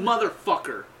 I You're a didn't know that.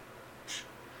 motherfucker.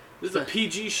 This is a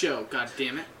PG show, god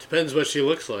damn it. Depends what she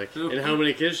looks like and how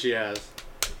many kids she has.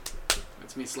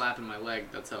 That's me slapping my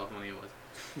leg, that's how funny it was.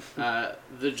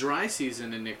 The dry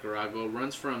season in Nicaragua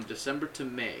runs from December to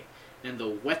May, and the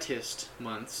wettest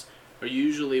months are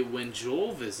usually when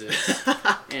Joel visits,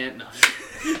 and no.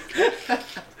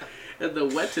 And the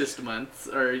wettest months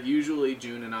are usually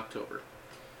June and October.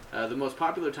 The most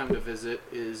popular time to visit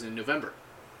is in November.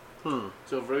 So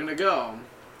if we're gonna go,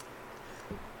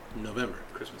 November.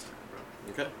 Christmas time, bro.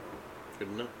 Okay. Good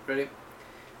to know. Ready?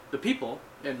 The people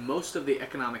and most of the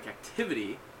economic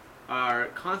activity are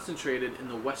concentrated in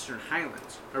the Western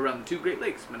Highlands, around the 2 Great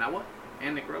Lakes, Managua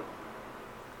and Nicaragua.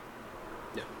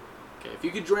 Yeah. Okay, if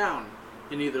you could drown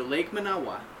in either Lake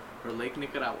Managua or Lake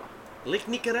Nicaragua. Lake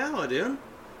Nicaragua, dude.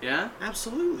 Yeah?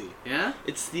 Absolutely. Yeah?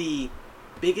 It's the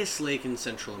biggest lake in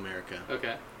Central America.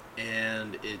 Okay.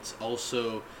 And it's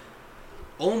also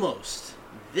almost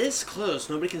this close.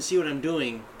 Nobody can see what I'm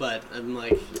doing, but I'm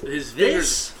like His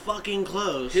this fucking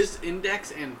close. His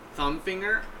index and thumb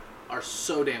finger are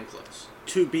so damn close.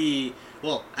 To be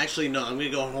well, actually no. I'm gonna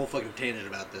go on a whole fucking tangent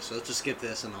about this. So let's just skip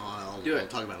this, and I'll Do it.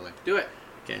 talk about it later. Do it.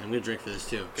 Okay, I'm gonna drink for this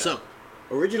too. Go. So,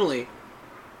 originally,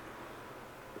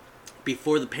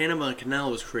 before the Panama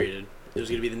Canal was created, it was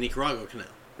gonna be the Nicaragua Canal,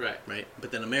 right?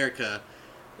 But then America,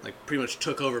 like, pretty much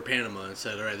took over Panama and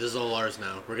said, "All right, this is all ours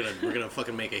now. We're gonna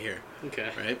fucking make it here."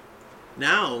 Okay. Right?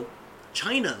 Now,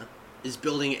 China is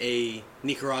building a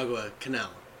Nicaragua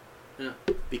Canal Yeah.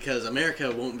 because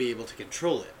America won't be able to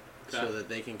control it, Okay. so that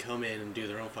they can come in and do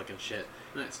their own fucking shit.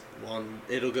 Nice. One,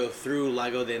 it'll go through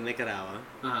Lago de Nicaragua,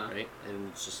 Uh-huh. right? And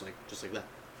it's just like that.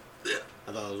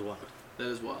 I thought it was wild. That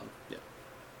is wild. Yeah.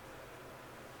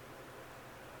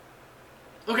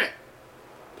 Okay.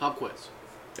 Pop quiz.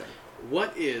 Okay.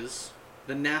 What is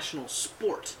the national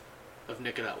sport of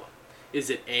Nicaragua? Is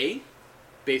it A,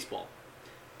 baseball,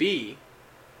 B,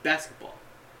 basketball,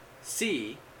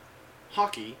 C,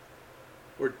 hockey,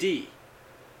 or D,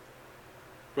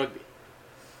 rugby?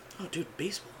 Oh, dude,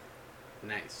 baseball.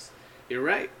 Nice. You're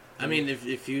right. I mean,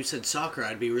 if you said soccer,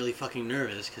 I'd be really fucking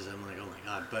nervous because I'm like, oh my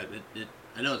god. But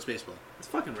I know it's baseball. It's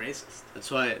fucking racist. That's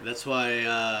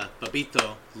why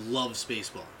Papito loves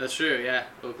baseball. That's true, yeah.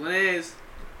 Oakland A's.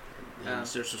 And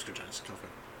there's just good Giants. Come from.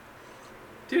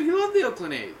 Dude, he loved the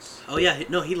Oakland A's. Oh yeah,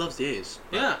 he loves the A's.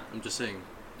 But Yeah. I'm just saying,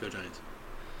 go Giants.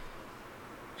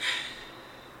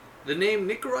 The name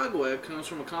Nicaragua comes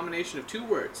from a combination of 2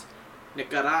 words,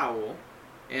 Nicaragua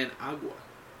and agua.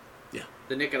 Yeah.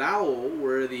 The Nicaragua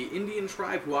were the Indian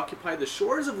tribe who occupied the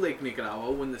shores of Lake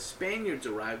Nicaragua when the Spaniards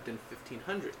arrived in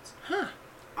 1500s. Huh.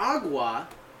 Agua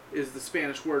is the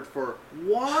Spanish word for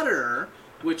water,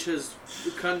 which is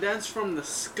condensed from the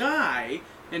sky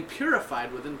and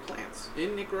purified within plants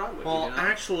in Nicaragua. Well, Did you know?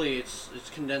 actually, it's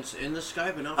condensed in the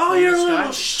sky, but not Oh, from you're the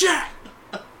a sky. little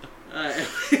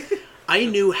shit! I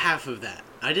knew half of that.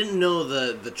 I didn't know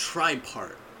the tribe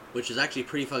part, which is actually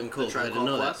pretty fucking cool. The tribe I didn't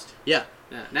know called that. Quest? Yeah.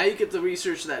 Yeah. Now you get to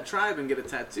research that tribe and get a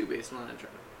tattoo based on that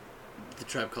tribe. The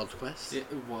tribe called Quest? Yeah,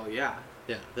 well, yeah.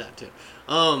 Yeah, that too.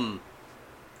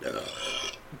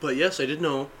 But yes, I did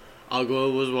know agua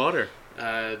was water.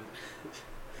 I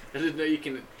didn't know you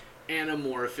can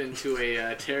anamorph into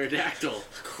a pterodactyl.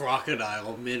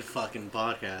 Crocodile mid fucking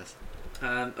podcast.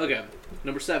 Okay,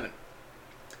 number 7.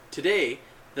 Today,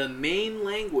 The main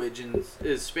language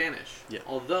is Spanish. Yeah.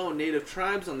 Although native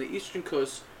tribes on the eastern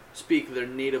coast speak their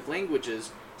native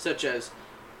languages, such as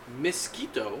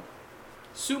Miskito,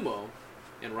 Sumo,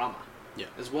 and Rama. Yeah.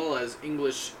 As well as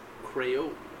English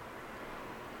Creole.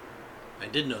 I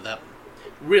did know that one.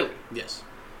 Really? Yes.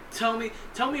 Tell me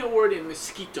a word in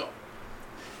Mosquito.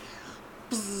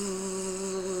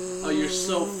 Oh, you're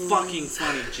so fucking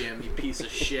funny, Jim, you piece of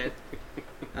shit.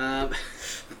 Can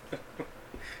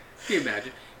you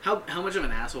imagine? How much of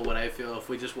an asshole would I feel if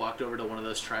we just walked over to one of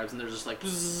those tribes and they're just like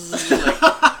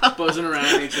buzzing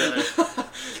around each other?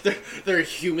 They're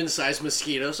human-sized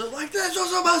mosquitoes. So like, this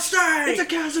was a mistake! It's a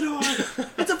cazador!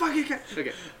 It's a fucking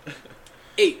Okay.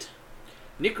 8.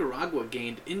 Nicaragua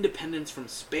gained independence from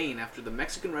Spain after the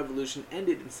Mexican Revolution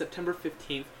ended in September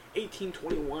 15th,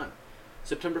 1821.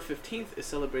 September 15th is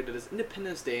celebrated as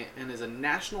Independence Day and is a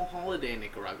national holiday in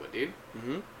Nicaragua, dude.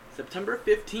 Mm-hmm. September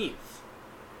 15th.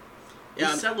 We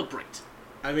celebrate.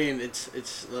 I mean,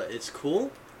 it's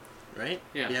cool, right?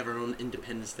 Yeah. We have our own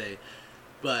Independence Day.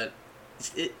 But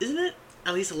isn't it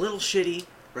at least a little shitty,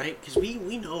 right? Because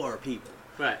we know our people.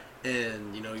 Right.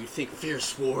 And, you think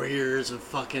fierce warriors and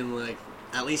fucking, like,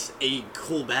 at least a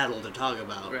cool battle to talk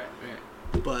about. Right.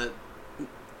 But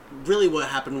really what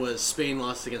happened was Spain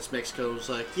lost against Mexico. It was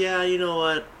like, yeah, you know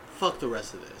what? Fuck the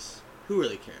rest of this. Who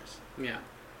really cares? Yeah.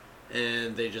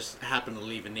 And they just happened to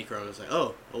leave, and Nicaragua was like,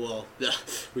 oh well,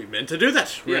 we meant to do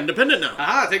that. We're Yeah. independent now.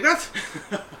 Aha, take that!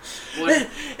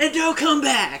 And don't come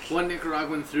back! One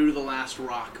Nicaraguan threw the last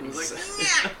rock and was like,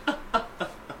 yeah!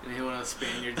 And he went on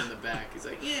Spaniards in the back. He's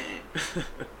like, yeah!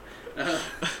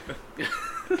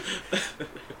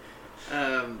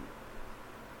 I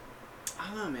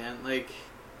don't know, man. Like,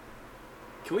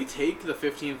 can we take the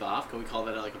 15th off? Can we call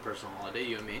that like a personal holiday,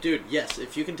 you and me? Dude, yes.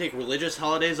 If you can take religious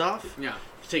holidays off, Yeah.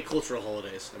 you take cultural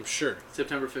holidays. I'm sure.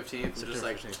 September 15th. We're just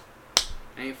like, 15th.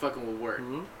 I ain't fucking with work.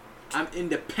 Mm-hmm. I'm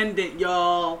independent,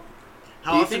 y'all.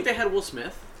 How Do you often think they had Will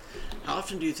Smith? How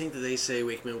often do you think that they say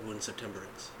 "Wake me up when September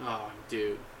ends"? Oh,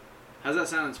 dude. How's that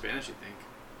sound in Spanish, you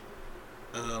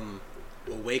think?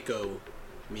 Waco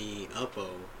me upo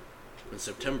when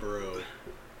September o.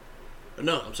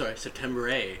 No, I'm sorry, September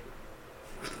A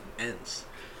ends.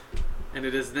 And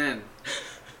it is then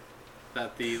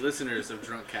that the listeners of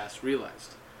Drunkcast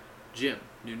realized Jim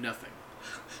knew nothing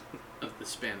of the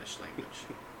Spanish language.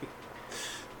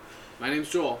 My name's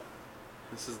Joel.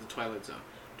 This is the Twilight Zone.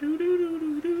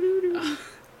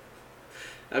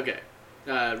 Okay.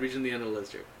 Reaching the end of the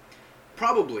list here.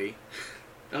 Probably.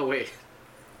 Oh, wait.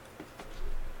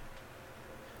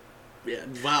 Yeah.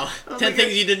 Wow. Oh 10 my things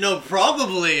God. you didn't know.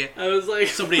 Probably. I was like...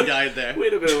 Somebody died there.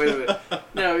 Wait a minute.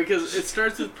 No, because it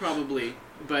starts with probably,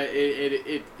 but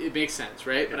it makes sense,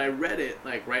 right? But I read it,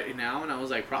 like, right now, and I was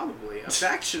like, probably. A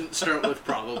fact shouldn't start with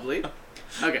probably.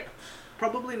 Okay.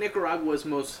 Probably Nicaragua's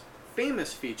most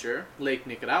famous feature, Lake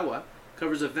Nicaragua,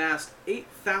 covers a vast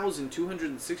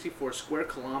 8,264 square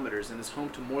kilometers and is home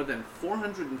to more than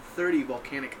 430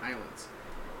 volcanic islands.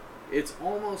 It's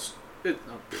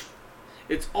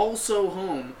also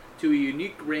home to a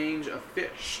unique range of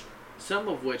fish, some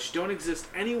of which don't exist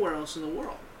anywhere else in the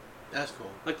world. That's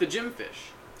cool. Like the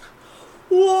gemfish.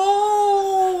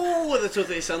 Whoa! That's what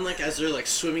they sound like as they're like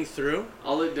swimming through.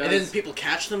 All it does... And then people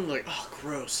catch them, like, oh,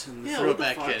 gross, and yeah, throw what it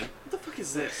back the fuck? in. What the fuck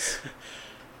is this?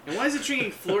 And why is it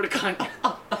drinking Florida content?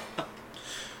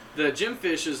 The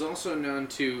gemfish is also known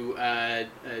to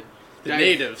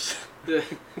Natives. To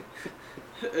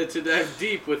dive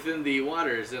deep within the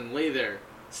waters and lay there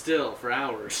still for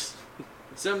hours.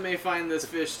 Some may find this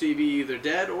fish to be either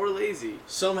dead or lazy.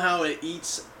 Somehow it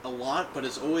eats a lot, but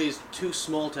it's always too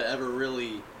small to ever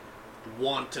really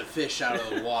want to fish out of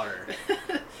the water.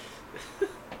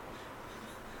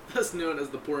 Thus known as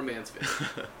the poor man's fish.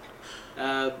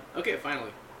 Okay,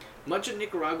 finally. Much of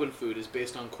Nicaraguan food is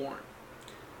based on corn.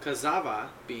 Cassava,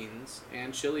 beans,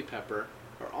 and chili pepper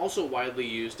are also widely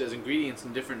used as ingredients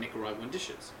in different Nicaraguan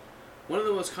dishes. One of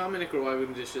the most common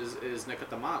Nicaraguan dishes is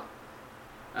nacatamal.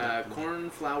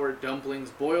 Corn flour dumplings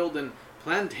boiled in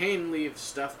plantain leaves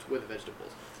stuffed with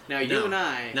vegetables. Now, you and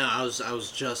I... No, I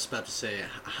was just about to say,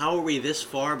 how are we this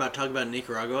far about talking about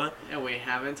Nicaragua? And we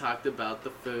haven't talked about the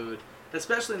food.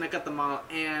 Especially nacatamal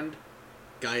and...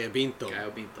 Gallo Pinto. Gallo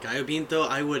Pinto. Gallo Pinto,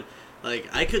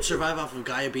 I could survive off of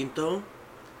Gallo Pinto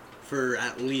for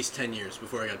at least 10 years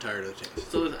before I got tired of the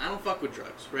taste. So listen, I don't fuck with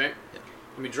drugs, right? Yeah.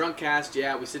 I mean, Drunkcast,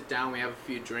 yeah, we sit down, we have a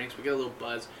few drinks, we get a little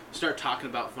buzz, we start talking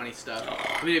about funny stuff.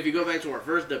 I mean, if you go back to our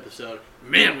first episode,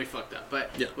 man, we fucked up.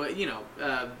 But you know,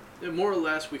 more or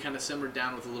less, we kind of simmered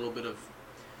down with a little bit of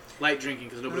light drinking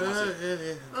because nobody wants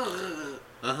to...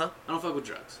 Uh-huh. I don't fuck with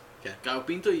drugs. Okay. Gallo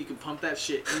Pinto, you can pump that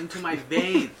shit into my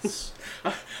veins.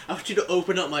 I want you to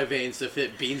open up my veins to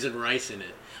fit beans and rice in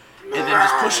it. And then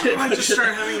just push it. I just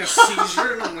start having a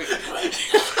seizure and I'm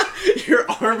like... Your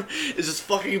arm is just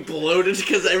fucking bloated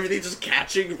because everything's just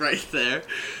catching right there.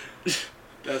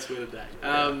 That's gonna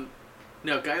die.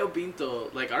 No, Gallo Pinto,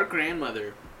 like our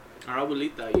grandmother, our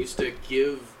abuelita, used to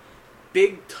give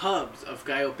big tubs of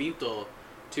Gallo Pinto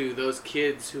to those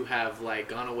kids who have like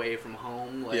gone away from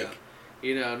home, like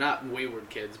you know, not wayward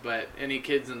kids, but any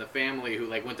kids in the family who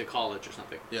like went to college or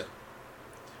something. Yeah.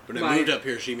 When I moved up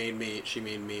here, she made me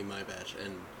my batch,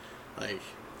 and like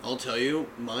I'll tell you,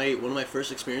 one of my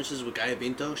first experiences with Gallo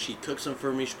Pinto, she cooked some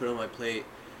for me, she put it on my plate,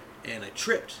 and I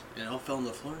tripped, and it all fell on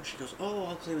the floor, and she goes, "Oh,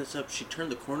 I'll clean this up." She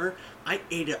turned the corner, I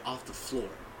ate it off the floor,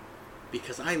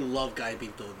 because I love Gallo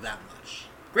Pinto that much.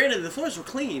 Granted, the floors were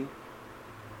clean.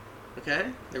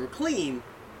 Okay? They were clean.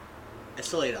 I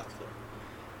still ate it off the floor.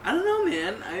 I don't know,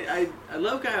 man. I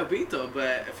love Gallo Pinto,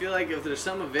 but I feel like if there's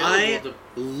some available I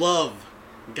love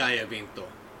Gallo Pinto.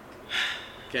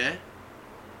 Okay?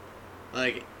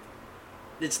 Like,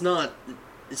 it's not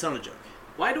a joke.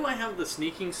 Why do I have the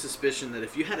sneaking suspicion that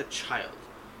if you had a child,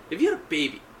 if you had a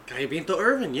baby... Gallo Pinto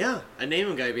Irvin, yeah. I name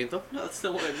him Gallo Pinto. No, that's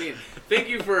not what I mean. Thank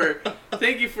you for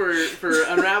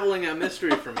unraveling that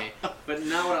mystery for me, but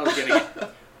not what I was getting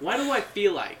at. Why do I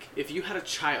feel like if you had a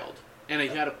child and you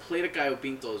had a plate of Gallo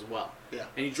Pinto as well,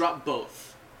 and you dropped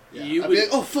both, you would... Like,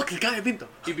 oh, fuck, the Gallo Pinto.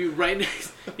 You'd be right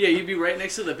next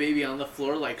to the baby on the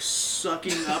floor, like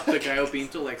sucking up the Gallo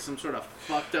Pinto like some sort of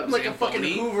fucked up like Zamboni. a fucking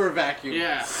Hoover vacuum.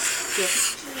 Yeah.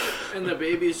 And the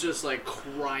baby's just like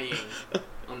crying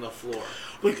on the floor.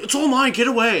 Like, it's all mine, get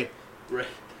away. Right.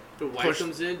 The wife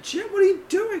comes in, Jim, what are you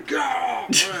doing? Go!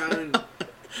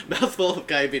 Mouthful of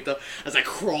Gallo Pinto as I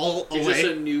crawl away. He's just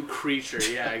a new creature.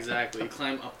 Yeah, exactly. You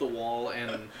climb up the wall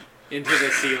and into the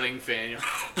ceiling fan.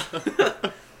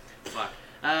 Fuck.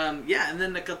 Yeah, and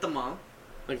then Nakatamal.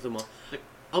 Nakatamal.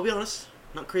 I'll be honest,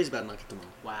 not crazy about Nakatamal.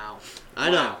 Wow. I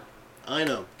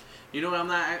know. You know what I'm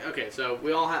not... Okay, so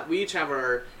we each have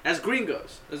our... As the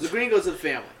gringos of the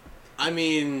family. I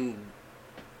mean...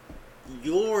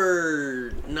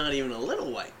 You're not even a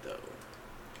little white, though.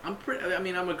 I'm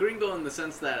a gringo in the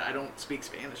sense that I don't speak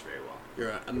Spanish very well. You're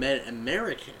an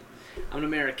American. I'm an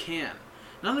American.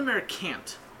 Not an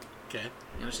Americant. Okay.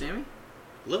 You understand me?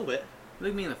 A little bit.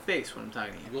 Look me in the face when I'm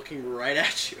talking to you. I'm looking right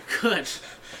at you. Good.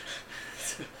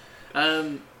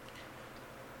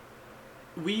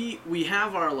 We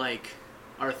have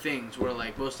our things where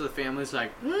like most of the family's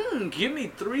like, give me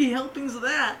 3 helpings of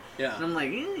that. Yeah. And I'm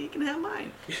like, you can have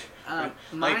mine.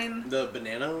 Mine. Like the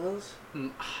banana ones?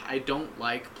 I don't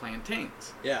like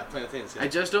plantains. Yeah, plantains. Yeah. I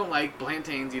just don't like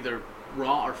plantains either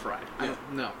raw or fried. Yeah.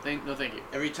 No, thank you.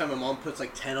 Every time my mom puts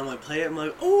like 10 on my plate, I'm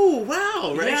like, oh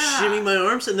wow, right? Yeah. Shimming my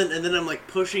arms, and then I'm like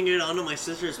pushing it onto my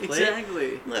sister's plate.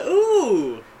 Exactly. I'm like,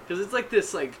 ooh, because it's like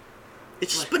this like.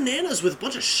 It's just bananas with a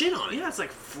bunch of shit on it. Yeah, it's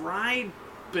like fried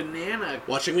banana.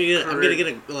 Watching me get, I'm gonna get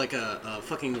a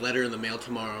fucking letter in the mail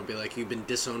tomorrow. I'll be like, you've been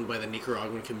disowned by the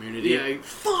Nicaraguan community. Yeah,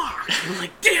 fuck. I'm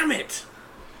like, damn it.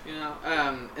 You know,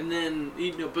 and then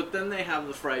but then they have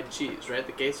the fried cheese, right?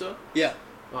 The queso. Yeah.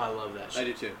 Oh, I love that shit. I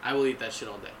do too. I will eat that shit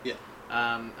all day. Yeah.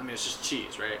 I mean, it's just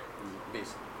cheese, right?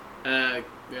 Basically.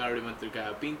 We already went through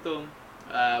Gallo Pinto.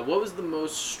 What was the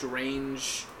most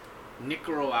strange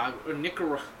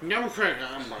necrophilia?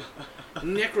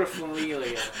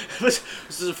 This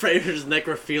is a favorite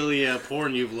necrophilia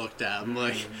porn you've looked at. I'm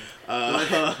like,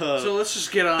 so let's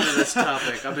just get on to this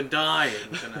topic. I've been dying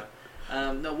to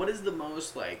know. No, what is the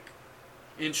most like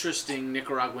interesting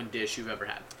Nicaraguan dish you've ever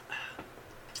had?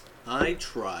 I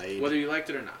tried. Whether you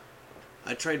liked it or not.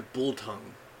 I tried bull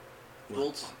tongue.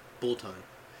 Bull tongue. Bull tongue.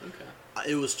 Okay.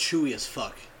 It was chewy as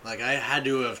fuck. Like I had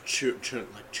to have chewed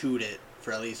it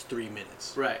for at least 3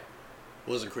 minutes. Right.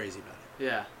 Wasn't crazy about it.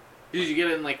 Yeah. Did you get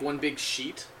it in like one big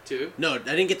sheet too? No, I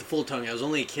didn't get the full tongue. I was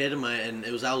only a kid, and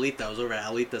it was Aulita. I was over at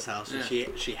Aulita's house, and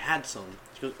she had some.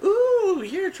 She goes, "Ooh,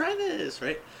 here, try this,"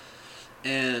 right?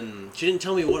 And she didn't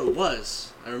tell me what it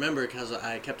was. I remember because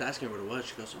I kept asking her what it was.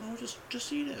 She goes, "Oh,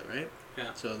 just eat it, right?"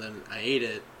 Yeah. So then I ate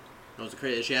it. It was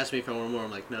crazy. She asked me if I wanted more.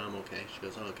 I'm like, "No, I'm okay." She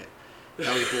goes, "Oh, okay."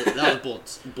 That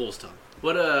was bull's tongue.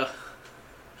 What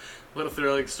a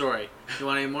thrilling story. You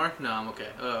want any more? No, I'm okay.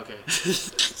 Oh, okay.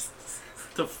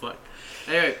 The fuck.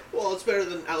 Anyway. Well, it's better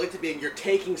than Aulita being, "You're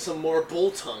taking some more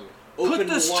bull tongue. Open Put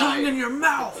this wide. tongue in your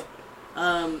mouth."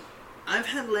 I've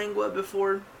had lengua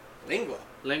before. Lengua.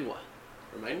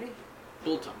 Remind me?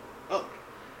 Bull tongue. Oh.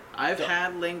 I've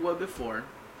had lengua before.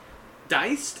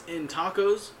 Diced in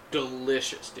tacos,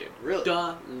 delicious, dude. Really?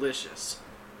 Delicious.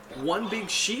 One big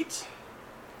sheet.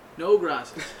 No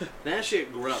gracias. That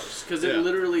shit gross. Because it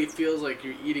literally feels like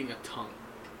you're eating a tongue.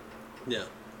 Yeah.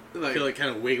 Like, I feel like kind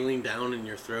of wiggling down in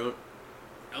your throat.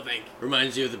 Oh, thank you.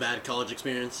 Reminds you of the bad college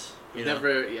experience. You know?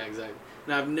 Never, yeah, exactly.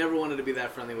 No, I've never wanted to be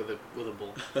that friendly with a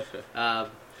bull.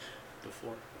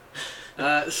 Before.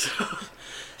 So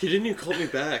He didn't even call me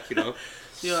back, you know?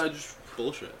 yeah, I just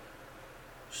Bullshit.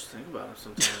 think about him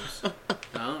sometimes.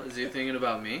 No? Is he thinking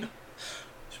about me?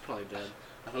 He's probably dead.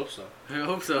 I hope so. I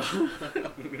hope so.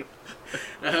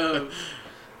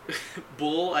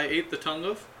 Bull, I ate the tongue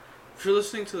of. If you're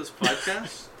listening to this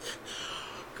podcast,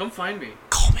 come find me.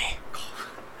 Call me.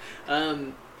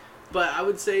 But I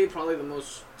would say probably the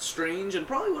most strange and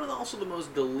probably one of the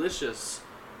most delicious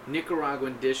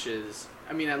Nicaraguan dishes.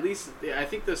 I mean, at least I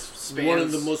think this spans... One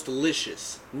of the most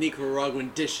delicious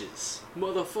Nicaraguan dishes.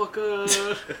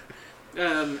 Motherfucker!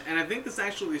 And I think this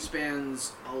actually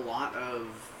spans a lot of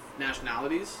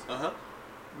nationalities. Uh-huh.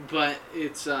 But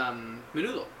it's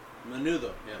menudo.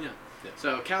 Menudo, yeah.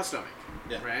 So cow stomach,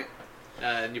 right?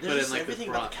 And you put it in like everything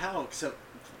this broth. about cow except,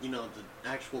 you know, the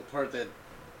actual part that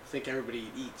I think everybody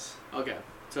eats. Okay,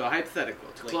 so hypothetical.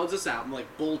 To close this out. I'm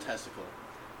like bull testicle.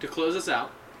 To close this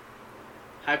out,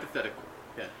 hypothetical.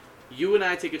 Yeah. You and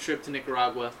I take a trip to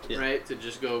Nicaragua, right? To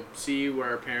just go see where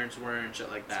our parents were and shit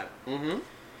like that. Mm-hmm.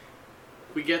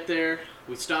 We get there.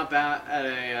 We stop out at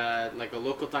a like a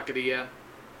local taqueria.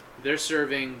 They're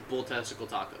serving bull testicle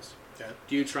tacos. Okay.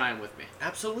 Do you try them with me?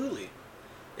 Absolutely.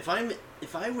 If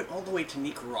I went all the way to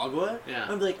Nicaragua, Yeah.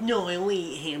 I'd be like, no, I only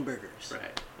eat hamburgers.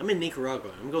 Right. I'm in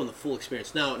Nicaragua. I'm going the full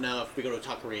experience. Now, if we go to a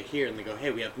taqueria here and they go,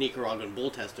 hey, we have Nicaraguan bull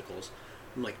testicles,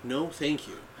 I'm like, no, thank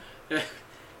you.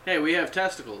 Hey, we have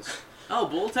testicles. Oh,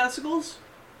 bull testicles?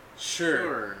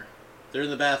 Sure. They're in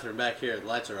the bathroom back here. The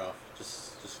lights are off.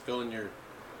 Just go on your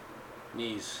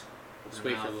knees. Just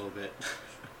wait for a little bit.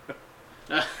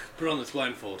 Put on this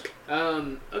blindfold.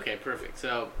 Okay, perfect.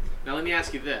 So, now let me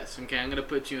ask you this. Okay, I'm going to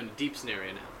put you in a deep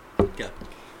scenario now. Yeah.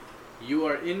 You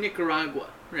are in Nicaragua,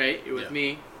 right? You're with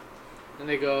me. And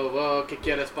they go, well, ¿qué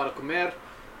quieres para comer?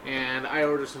 And I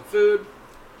order some food.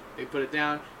 They put it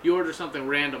down. You order something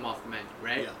random off the menu,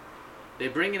 right? Yeah. They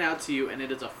bring it out to you, and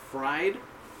it is a fried,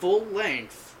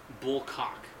 full-length bull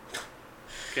cock.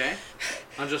 Okay?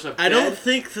 On just a bed. I don't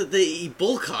think that they eat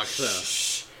bull cock, though.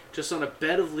 Shh. Just on a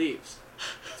bed of leaves.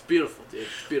 It's beautiful, dude.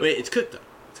 It's beautiful. Wait, it's cooked, though.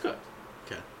 It's cooked.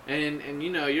 Okay. And you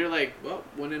know, you're like, well,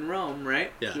 when in Rome,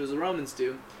 right? Yeah. Do as the Romans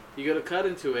do. You go to cut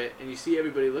into it, and you see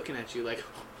everybody looking at you like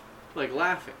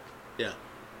laughing. Yeah.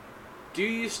 Do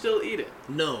you still eat it?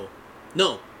 No,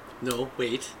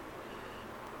 wait.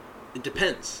 It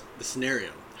depends. The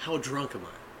scenario. How drunk am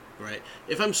I? Right?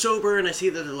 If I'm sober and I see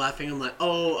that they're laughing, I'm like,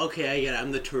 oh, okay, I get it.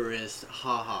 I'm the tourist.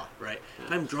 Ha ha. Right? Yeah.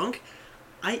 If I'm drunk,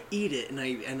 I eat it and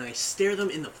I stare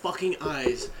them in the fucking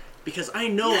eyes because I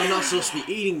know I'm not supposed to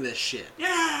be eating this shit.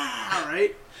 Yeah!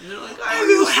 Alright? And they're like, are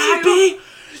you happy?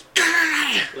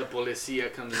 La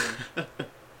policía comes in.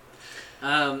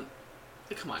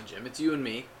 Come on, Jim. It's you and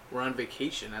me. We're on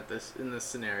vacation in this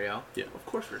scenario. Yeah. Of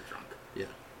course we're drunk. Yeah.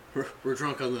 We're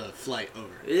drunk on the flight over.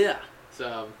 Yeah.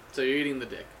 So you're eating the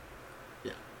dick.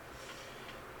 Yeah.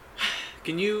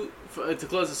 Can you, to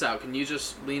close this out, can you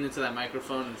just lean into that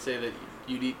microphone and say that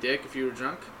you'd eat dick if you were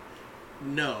drunk?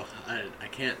 No, I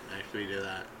can't actually do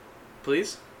that.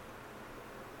 Please?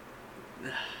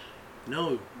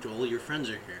 No, Joel, your friends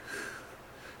are here.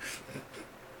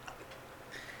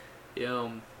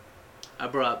 I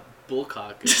brought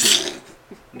bullcock if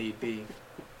need be.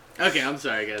 Okay, I'm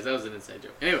sorry, guys. That was an inside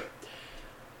joke. Anyway,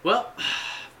 well,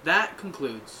 that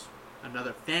concludes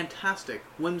another fantastic,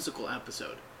 whimsical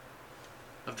episode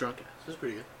of Drunk Ass. That's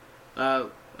pretty good.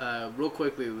 Real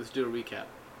quickly, let's do a recap.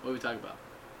 What did we talk about?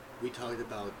 We talked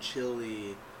about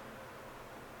Chili's,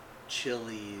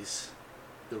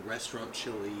 the restaurant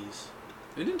Chili's.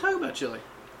 We didn't talk about Chile.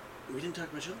 We didn't talk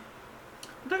about Chile?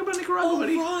 We're talking about Nicaragua,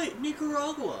 buddy. Right,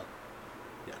 Nicaragua.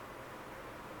 Yeah.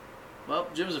 Well,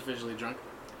 Jim's officially drunk.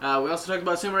 We also talked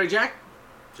about Samurai Jack.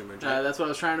 Samurai Jack. That's what I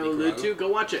was trying to allude to. Go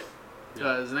watch it.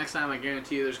 Yeah. The next time, I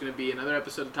guarantee you there's going to be another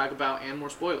episode to talk about and more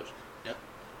spoilers. Yep.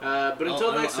 But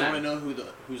until next time. I want to know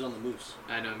who's on the moose.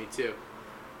 I know, me too.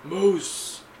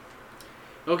 Moose.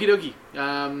 Okie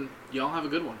dokie. Y'all have a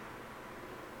good one.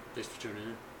 Thanks for tuning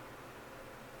in.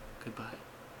 Goodbye.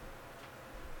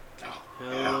 Oh,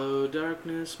 Hello,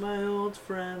 darkness, my old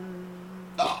friend.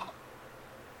 Oh.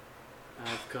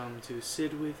 I've come to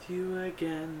sit with you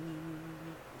again.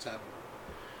 What's happening?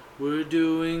 We're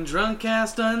doing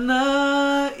Drunkcast on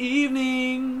the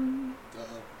evening.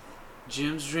 Uh-oh.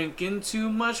 Jim's drinking too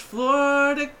much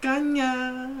Florida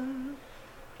Caña.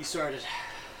 He started.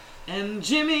 And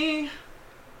Jimmy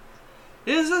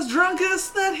is as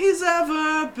drunkest that he's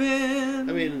ever been.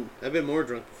 I mean, I've been more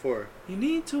drunk before. You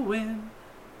need to win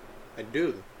I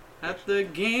do. at the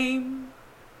game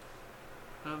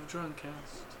of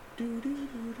Drunkcast.